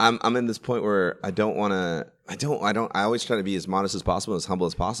I'm in this point where I always try to be as modest as possible, as humble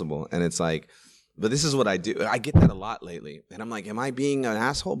as possible, and it's like, but this is what I do. I get that a lot lately, and I'm like, am I being an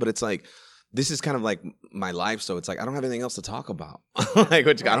asshole? But it's like, this is kind of like my life, so it's like I don't have anything else to talk about. I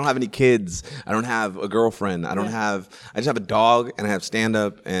don't have any kids. I don't have a girlfriend. I just have a dog, and I have stand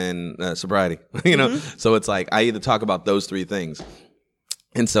up and sobriety. So it's like I either talk about those three things,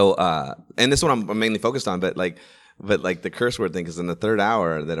 and so and this is what I'm mainly focused on. But the curse word thing, because in the third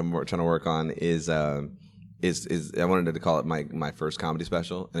hour that I'm trying to work on is I wanted to call it my first comedy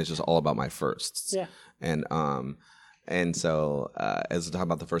special, and it's just all about my firsts. Yeah. And so as I talk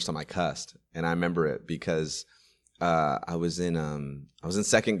about the first time I cussed, and I remember it because I was in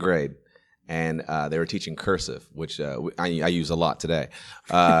second grade, and they were teaching cursive, which I use a lot today,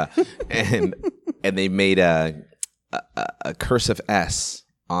 and they made a cursive S,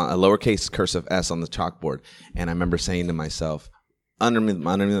 a lowercase cursive S on the chalkboard, and I remember saying to myself, underneath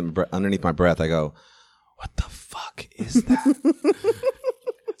my breath, I go, "What the fuck is that?"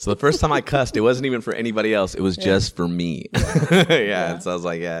 So the first time I cussed, it wasn't even for anybody else; it was just for me. Yeah, and so I was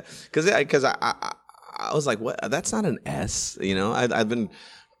like, "Yeah," because I was like, "What? That's not an S," you know. I've been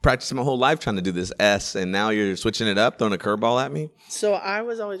practicing my whole life trying to do this S, and now you're switching it up, throwing a curveball at me. So I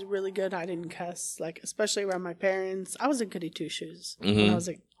was always really good. I didn't cuss, like especially around my parents. I was a goody two shoes when I was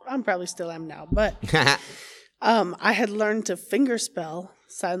like, I'm probably still am now, but I had learned to finger spell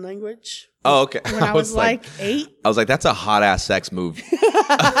sign language. Oh, okay. When I was like 8. I was like, that's a hot ass sex move.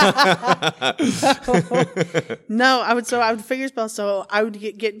 No, I would finger spell. So I would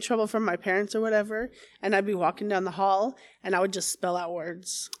get in trouble from my parents or whatever, and I'd be walking down the hall, and I would just spell out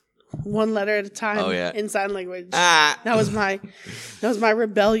words, one letter at a time in sign language. That was my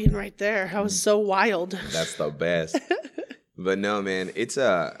rebellion right there. I was so wild. That's the best. But no, man, it's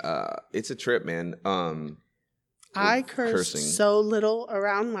a trip, man. I cursed so little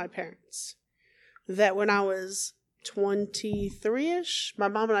around my parents that when I was 23-ish, my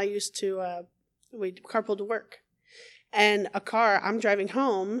mom and I used to, we carpool to work. And I'm driving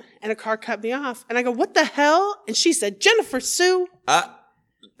home, and a car cut me off. And I go, "What the hell?" And she said, "Jennifer Sue." I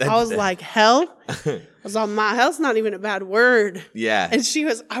was like, hell? I was on my hell's not even a bad word. Yeah. And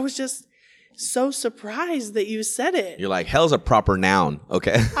I was just so surprised that you said it. You're like, hell's a proper noun,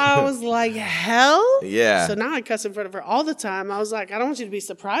 okay? I was like, hell? Yeah. So now I cuss in front of her all the time. I was like, I don't want you to be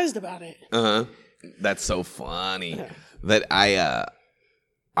surprised about it. Uh-huh. That's so funny. That I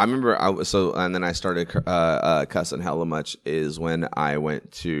remember and then I started cussing hella much is when I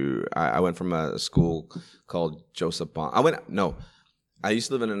went from a school called Joseph Bond. I used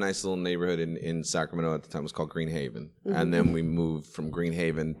to live in a nice little neighborhood in Sacramento at the time. It was called Green Haven. Mm-hmm. And then we moved from Green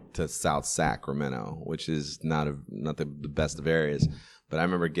Haven to South Sacramento, which is not the best of areas. But I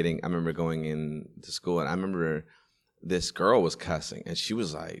remember going into school, and I remember this girl was cussing, and she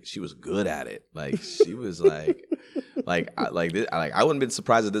was good at it. Like she was like I wouldn't have been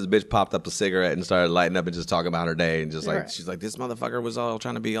surprised if this bitch popped up a cigarette and started lighting up and just talking about her day, and just like she's like, this motherfucker was all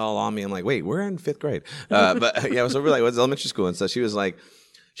trying to be all on me. I'm like, wait, we're in 5th grade, but yeah, so we're like, it was elementary school, and so she was like,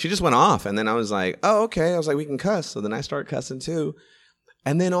 she just went off, and then I was like, oh, okay. I was like, we can cuss. So then I started cussing too,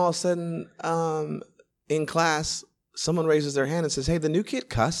 and then all of a sudden, in class, someone raises their hand and says, "Hey, the new kid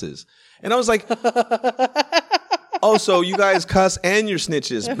cusses," and I was like. Oh, so you guys cuss and you're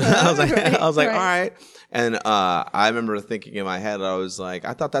snitches. I was like, all right. And I remember thinking in my head, I was like,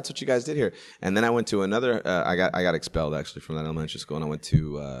 I thought that's what you guys did here. And then I went to another. I got expelled actually from that elementary school, and I went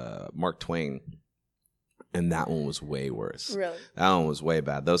to Mark Twain, and that one was way worse. Really, that one was way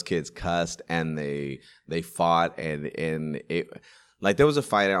bad. Those kids cussed and they fought, and it. Like there was a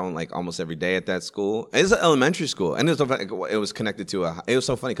fight on like almost every day at that school. It's an elementary school, and it was connected to it was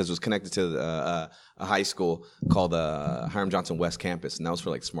so funny because it was connected to a high school called Hiram Johnson West Campus, and that was for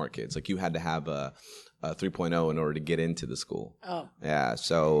like smart kids. Like you had to have a 3.0 in order to get into the school. Oh, yeah.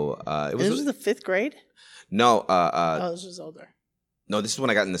 So it was. This was the 5th grade. No. This was older. No, this is when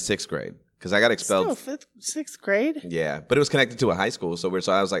I got in the 6th grade because I got expelled. Still 5th, 6th grade. Yeah, but it was connected to a high school, so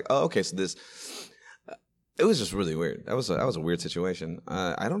I was like, oh, okay, so this. It was just really weird. That was a weird situation.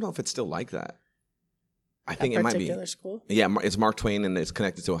 I don't know if it's still like that. I think it might be. Particular school? Yeah, it's Mark Twain, and it's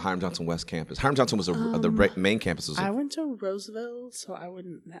connected to a Hiram Johnson West campus. Hiram Johnson was the main campus. I went to Roseville, so I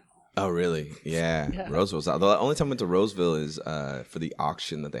wouldn't know. Oh, really? Yeah. Roseville's out. The only time I went to Roseville is for the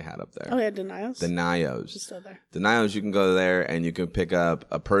auction that they had up there. Oh, yeah, Denayos? Denayos. Just still there. Denayos, you can go there and you can pick up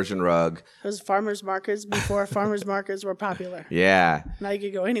a Persian rug. Those farmers markets before farmers markets were popular. Yeah. Now you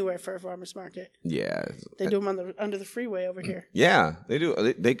can go anywhere for a farmers market. Yeah. They do them under the freeway over here. Yeah, they do.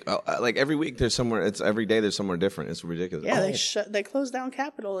 They like every week there's somewhere. It's every day there's somewhere different. It's ridiculous. Yeah, they closed down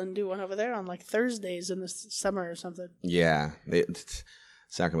Capitol and do one over there on like Thursdays in the summer or something. Yeah.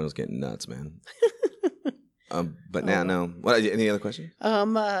 Sacramento's getting nuts, man. But now, no. What? Any other question?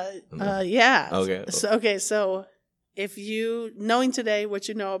 Yeah. Okay. So if you knowing today what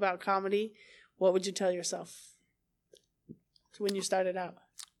you know about comedy, what would you tell yourself when you started out?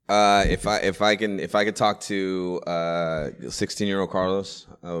 If I could talk to 16-year-old Carlos,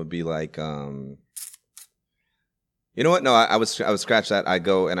 I would be like, you know what? No, I would scratch that. I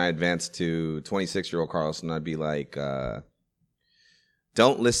go and I advance to 26-year-old Carlos, and I'd be like.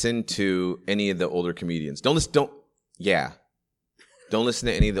 Don't listen to any of the older comedians. Don't listen to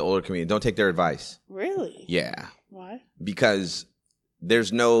any of the older comedians. Don't take their advice. Really? Yeah. Why? Because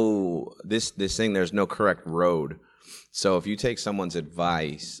there's no this thing. There's no correct road. So if you take someone's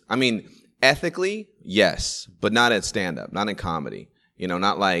advice, I mean, ethically, yes, but not at stand-up, not in comedy. You know,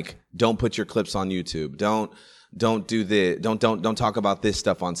 not like don't put your clips on YouTube. Don't do this. Don't talk about this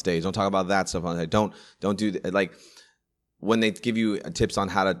stuff on stage. Don't talk about that stuff on stage. Don't do like when they give you tips on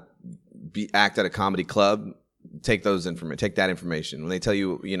how to act at a comedy club. Take that information. When they tell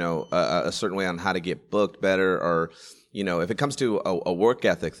you, you know, a certain way on how to get booked better, or you know, if it comes to a work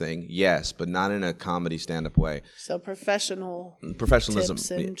ethic thing, yes, but not in a comedy stand-up way. So professionalism tips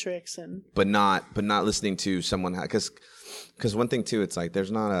and tricks, and but not listening to someone, because one thing too, it's like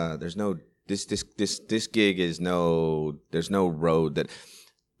there's no this gig is there's no road that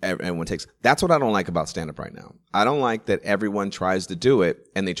everyone takes. That's what I don't like about stand-up right now. I don't like that everyone tries to do it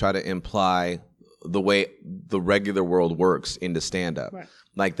and they try to imply the way the regular world works into stand-up. Right.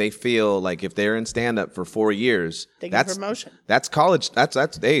 Like they feel like if they're in stand-up for 4 years, they get promotion. That's college. That's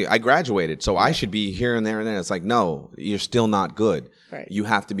hey, I graduated, so I should be here and there and there. It's like, no, you're still not good. Right. You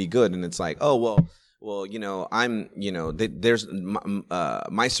have to be good. And it's like, oh, well, you know, there's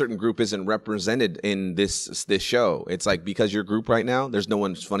my certain group isn't represented in this show. It's like, because your group right now, there's no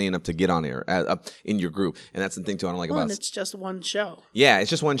one funny enough to get on here in your group. And that's the thing too, I don't like about it. And it's just one show. Yeah, it's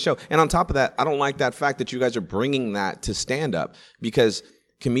just one show. And on top of that, I don't like that fact that you guys are bringing that to stand up, because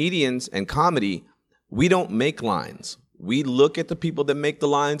comedians and comedy, we don't make lines. We look at the people that make the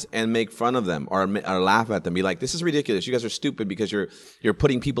lines and make fun of them or laugh at them. Be like, this is ridiculous. You guys are stupid because you're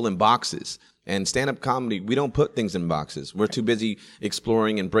putting people in boxes. And stand-up comedy, we don't put things in boxes. We're too busy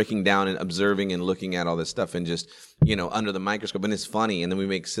exploring and breaking down and observing and looking at all this stuff and just, you know, under the microscope. And it's funny, and then we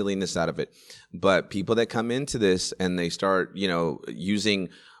make silliness out of it. But people that come into this and they start, you know, using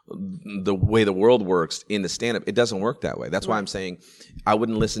the way the world works in the stand-up, it doesn't work that way. That's why I'm saying I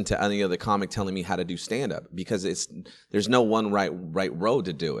wouldn't listen to any other comic telling me how to do stand-up, because there's no one right road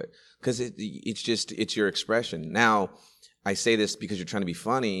to do it, because it's your expression. Now, I say this because you're trying to be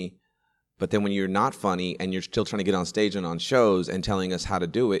funny, but then when you're not funny and you're still trying to get on stage and on shows and telling us how to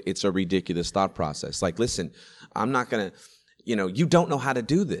do it, it's a ridiculous thought process. Like, listen, I'm not gonna, you know, you don't know how to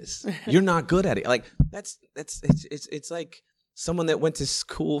do this. You're not good at it. Like it's like someone that went to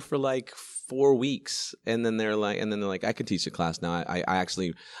school for like 4 weeks and then they're like, I could teach a class now.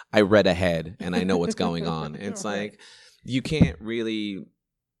 I read ahead and I know what's going on. And it's like, you can't really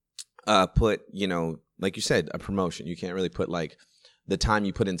put, you know, like you said, a promotion. You can't really put like the time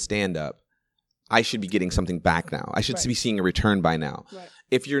you put in stand up. I should be getting something back now. I should be seeing a return by now. Right.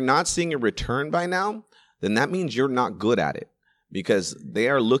 If you're not seeing a return by now, then that means you're not good at it, because they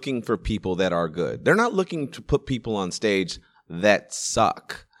are looking for people that are good. They're not looking to put people on stage that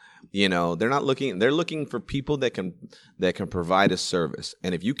suck. You know, they're looking for people that can provide a service.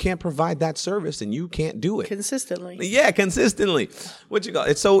 And if you can't provide that service, then you can't do it consistently. Yeah, consistently. What you got?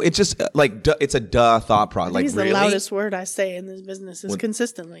 It's just like it's a duh thought process. Like, the loudest word I say in this business is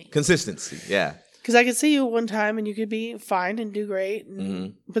consistently. Consistency, yeah. Because I could see you one time and you could be fine and do great.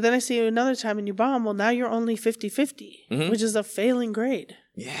 But then I see you another time and you bomb. Well, now you're only 50-50, which is a failing grade.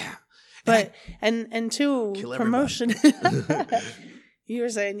 Yeah. But, and two, promotion. You were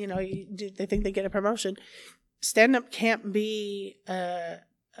saying, you know, they think they get a promotion. Stand-up can't be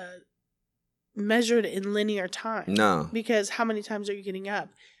measured in linear time. No. Because how many times are you getting up?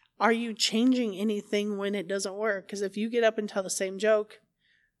 Are you changing anything when it doesn't work? Because if you get up and tell the same joke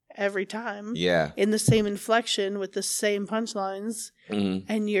every time, in the same inflection with the same punchlines,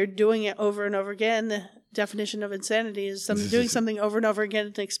 and you're doing it over and over again, the definition of insanity is doing something over and over again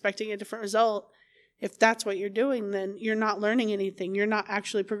and expecting a different result. If that's what you're doing, then you're not learning anything. You're not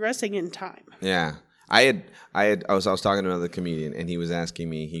actually progressing in time. Yeah. I was talking to another comedian and he was asking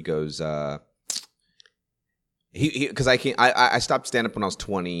me, he goes, because I stopped stand up when I was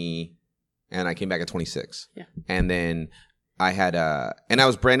 20 and I came back at 26. Yeah. And then I had, and I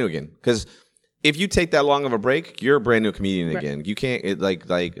was brand new again. Because if you take that long of a break, you're a brand new comedian again. You can't, like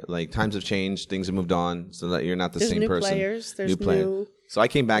times have changed, things have moved on, so that you're not the same person. There's new players. So I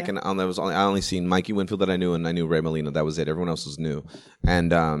came back and I only seen Mikey Winfield that I knew, and I knew Ray Molina. That was it. Everyone else was new,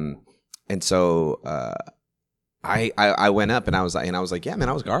 and so I went up and I was like, yeah, man,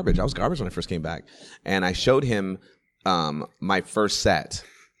 I was garbage. I was garbage when I first came back, and I showed him my first set,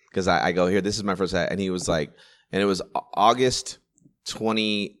 because I go, here, this is my first set, and he was like, and it was August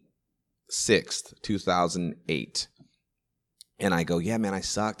 26th, 2008. And I go, yeah, man, I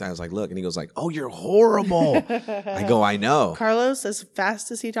sucked. I was like, look. And he goes like, oh, you're horrible. I go, I know. Carlos, as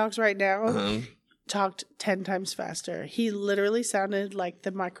fast as he talks right now, talked 10 times faster. He literally sounded like the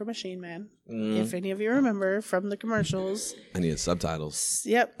Micro Machine Man. If any of you remember from the commercials. I needed subtitles.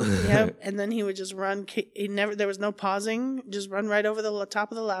 Yep. And then he would just run. There was no pausing. Just run right over the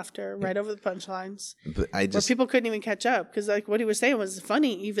top of the laughter, right over the punchlines. But where people couldn't even catch up, because like what he was saying was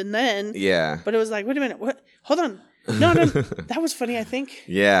funny even then. Yeah. But it was like, wait a minute, what? Hold on. No, that was funny. I think.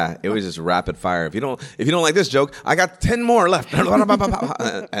 Yeah, it was just rapid fire. If you don't like this joke, I got 10 more left.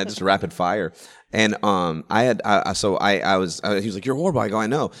 And just rapid fire. And he was like, "You're horrible." I go, "I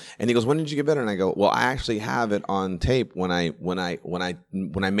know." And he goes, "When did you get better?" And I go, "Well, I actually have it on tape when I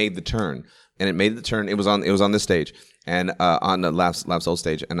made the turn." And it made the turn. It was on this stage and on the Lab Soul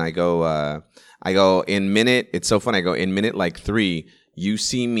stage. And I go in minute. It's so funny. I go in minute like 3. You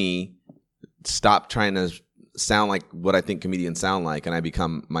see me stop trying to sound like what I think comedians sound like, and I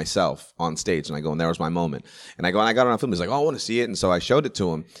become myself on stage. And I go, and there was my moment. And I go, and I got it on film. He's like, "Oh, I want to see it." And so I showed it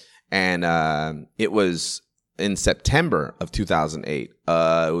to him, and it was in September of 2008.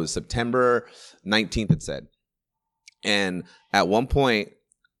 It was September 19th. It said, and at one point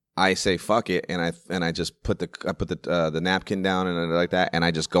I say fuck it, and I just put the napkin down and like that, and I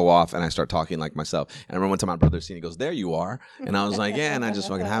just go off and I start talking like myself. And I remember one time my brother seen, he goes, "There you are," and I was like, "Yeah," and I just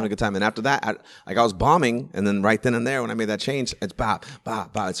fucking having a good time. And after that, I was bombing, and then right then and there when I made that change, it's bop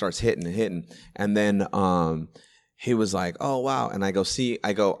bop bop, it starts hitting, and then he was like, "Oh wow," and I go,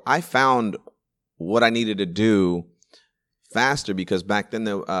 I found what I needed to do faster, because back then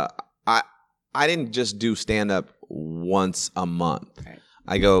I didn't just do stand up once a month. Right.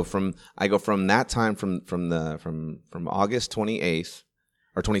 I go from that time from August 28th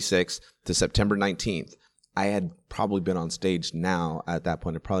or 26th to September 19th. I had probably been on stage now at that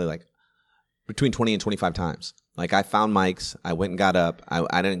point, probably like between 20 and 25 times. Like I found mics, I went and got up.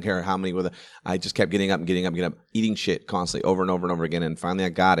 I didn't care how many were there. I just kept getting up, eating shit constantly over and over and over again. And finally I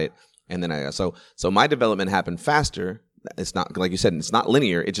got it. And then so my development happened faster. It's not, like you said, it's not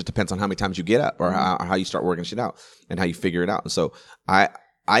linear. It just depends on how many times you get up or how you start working shit out and how you figure it out. And so I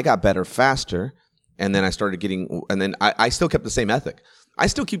got better faster, and then I started getting, and then I still kept the same ethic. I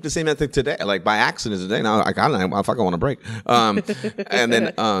still keep the same ethic today, like by accident today. Now I fucking want to break. And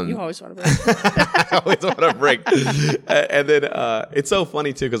then you always want to break. I always want to break. And then it's so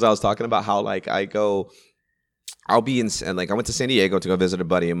funny too, because I was talking about how like I'll be in, like, I went to San Diego to go visit a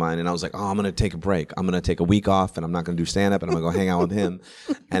buddy of mine, and I was like, "Oh, I'm going to take a break. I'm going to take a week off, and I'm not going to do stand-up, and I'm going to go hang out with him."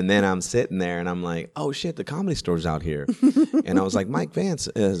 And then I'm sitting there, and I'm like, "Oh, shit, the Comedy Store's out here." And I was like, Mike Vance,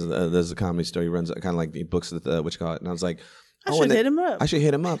 there's a Comedy Store. He runs kind of like the books, what you call it. And I was like, I should hit him up. I should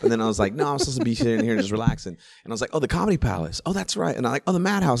hit him up. And then I was like, no, I'm supposed to be sitting here and just relaxing. And I was like, oh, the Comedy Palace. Oh, that's right. And I'm like, oh, the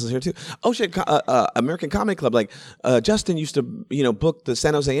Madhouse is here too. Oh, shit, American Comedy Club. Like, Justin used to, book the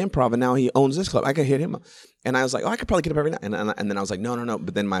San Jose Improv, and now he owns this club. I could hit him up. And I was like, oh, I could probably get up every night. And then I was like, no.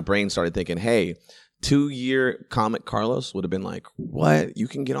 But then my brain started thinking, hey, 2-year comic Carlos would have been like, what? You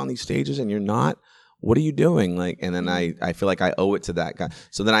can get on these stages and you're not? What are you doing? Like, and then I feel like I owe it to that guy.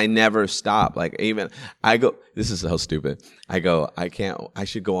 So then I never stop. Like, even I go, this is so stupid. I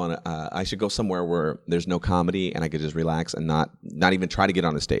should go somewhere where there's no comedy and I could just relax and not even try to get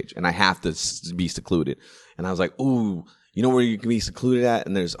on the stage. And I have to be secluded. And I was like, ooh, you know where you can be secluded at?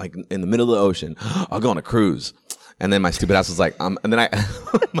 And there's like in the middle of the ocean. I'll go on a cruise. And then my stupid ass was like, and then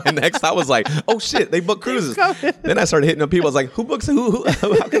my next thought was like, oh shit, they book cruises. Then I started hitting up people. I was like, who books who?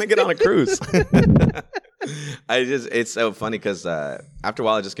 How can I get on a cruise? It's so funny because after a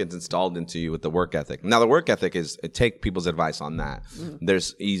while it just gets installed into you with the work ethic. Now the work ethic is take people's advice on that. Mm-hmm.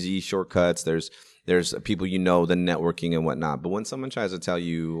 There's easy shortcuts. There's people the networking and whatnot. But when someone tries to tell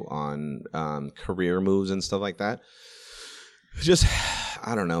you on career moves and stuff like that, just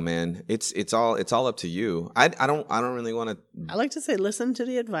I don't know, man. It's all up to you. I don't really want to. I like to say listen to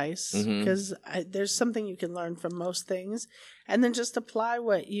the advice because there's something you can learn from most things, and then just apply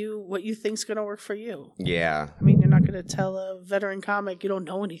what you think's going to work for you. Yeah. I mean, you're not going to tell a veteran comic you don't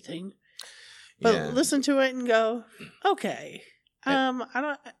know anything, but listen to it and go, okay.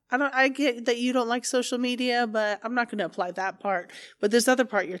 I get that you don't like social media, but I'm not going to apply that part. But this other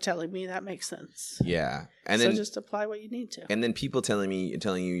part you're telling me, that makes sense. Yeah. And so then just apply what you need to. And then people telling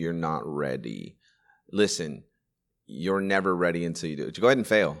you you're not ready. Listen, you're never ready until you do it. Go ahead and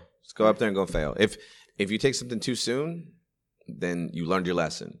fail. Just go up there and go fail. If you take something too soon, then you learned your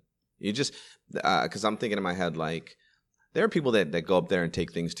lesson. You just, because I'm thinking in my head, like, there are people that go up there and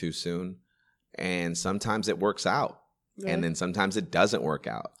take things too soon. And sometimes it works out. Yeah. And then sometimes it doesn't work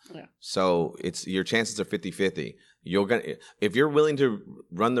out. Yeah. So your chances are 50-50. If you're willing to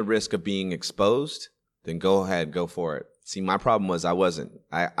run the risk of being exposed, then go ahead, go for it. See, my problem was I wasn't.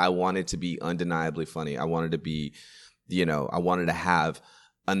 I wanted to be undeniably funny. I wanted to be, I wanted to have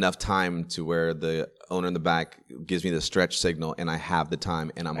enough time to where the owner in the back gives me the stretch signal and I have the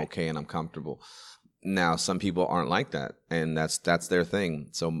time and I'm okay and I'm comfortable. Now, some people aren't like that, and that's their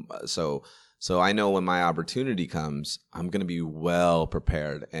thing. So I know when my opportunity comes, I'm going to be well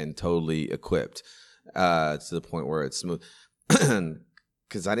prepared and totally equipped to the point where it's smooth.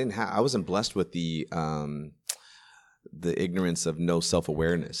 Because I wasn't blessed with the ignorance of no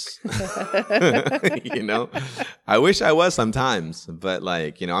self-awareness. You know, I wish I was sometimes, but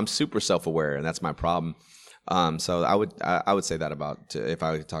like, you know, I'm super self-aware, and that's my problem. So I would say that about if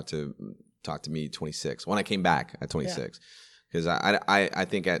I would talk to me 26 when I came back at 26, because I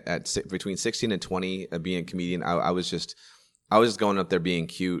think at between 16 and 20 being a comedian, I was just going up there being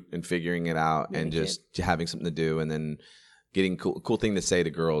cute and figuring it out and just having something to do, and then getting cool thing to say to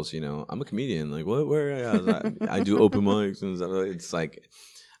girls, you know, I'm a comedian. Like, what? Where? I do open mics, and stuff. It's like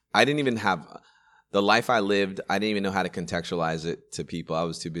I didn't even have the life I lived. I didn't even know how to contextualize it to people. I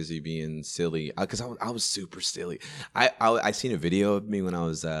was too busy being silly because I was super silly. I seen a video of me when I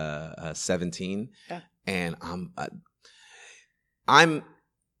was 17, and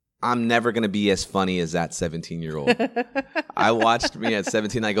I'm never going to be as funny as that 17-year-old. I watched me at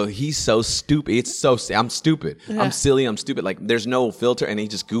 17. I go, he's so stupid. I'm stupid. Yeah. I'm silly. I'm stupid. Like, there's no filter, and he's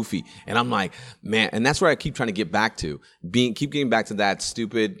just goofy. And I'm like, man. And that's where I keep trying to get back to. Keep getting back to that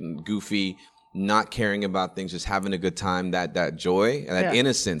stupid, goofy, not caring about things, just having a good time, that joy, that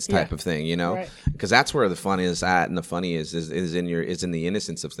innocence type of thing, you know? Because that's where the fun is at, and the funny is in the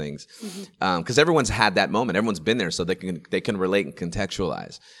innocence of things. Because everyone's had that moment, everyone's been there, so they can relate and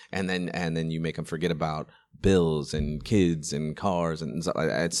contextualize, and then you make them forget about bills and kids and cars and stuff like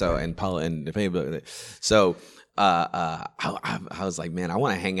that. So I was like, man, I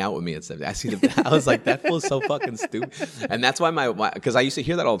want to hang out with me at 70. I was like, that feels so fucking stupid. And that's why because I used to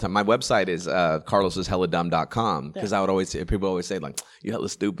hear that all the time. My website is carlosishelladumb.com, because people always say, like, you hella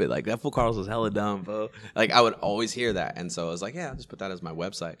stupid. Like, that fool Carlos is hella dumb, bro. Like, I would always hear that. And so I was like, yeah, I'll just put that as my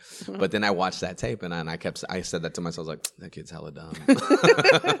website. But then I watched that tape, and I said that to myself. I was like, that kid's hella dumb.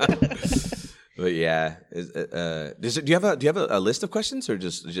 But yeah, do you have a list of questions, or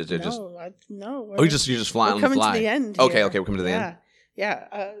just no? Oh, you're just flying on the fly. We're coming to the end. Okay, we're coming to the end.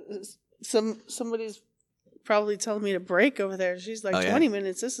 Yeah. Somebody's probably telling me to break over there. She's like, 20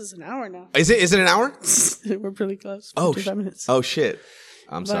 minutes. This is an hour now. Is it an hour? We're pretty close. 55 minutes. Oh shit!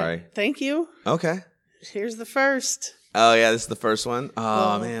 I'm sorry. Thank you. Okay. Here's the first. Oh yeah, this is the first one.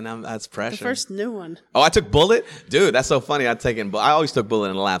 Oh man, that's pressure. The first new one. Oh, I took Bullet, dude. That's so funny. I always took Bullet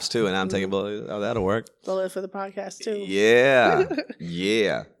in the laps too, and I'm taking Bullet. Oh, that'll work. Bullet for the podcast too. Yeah,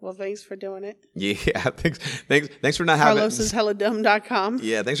 yeah. Well, thanks for doing it. Yeah, thanks for not having carlosishelladumb.com.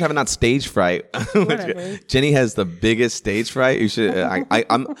 Yeah, thanks for having not stage fright. Whatever. Jenny has the biggest stage fright. You should.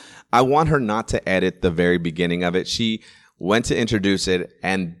 I want her not to edit the very beginning of it. She went to introduce it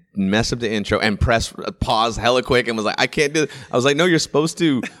and messed up the intro and pressed pause hella quick and was like, I can't do it. I was like, no, you're supposed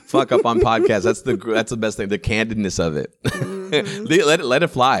to fuck up on podcasts. That's the best thing, the candidness of it. Mm-hmm. let it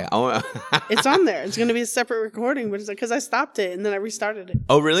fly. It's on there. It's going to be a separate recording, but it's because I stopped it and then I restarted it.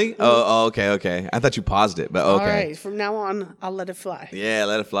 Oh, really? Mm-hmm. Oh, okay. I thought you paused it, but okay. All right, from now on, I'll let it fly. Yeah,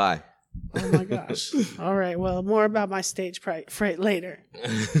 let it fly. Oh my gosh. All right, well, more about my stage fright later.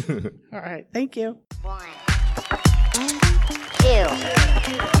 All right, thank you. 1, 2, 3,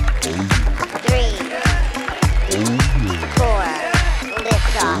 4,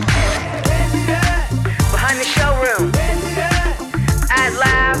 lift off. Behind the showroom. Ad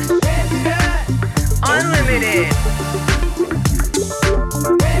Labs. Unlimited.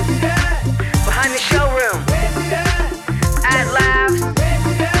 Behind the showroom. Ad Labs.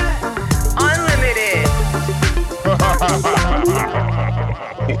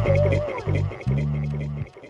 Unlimited.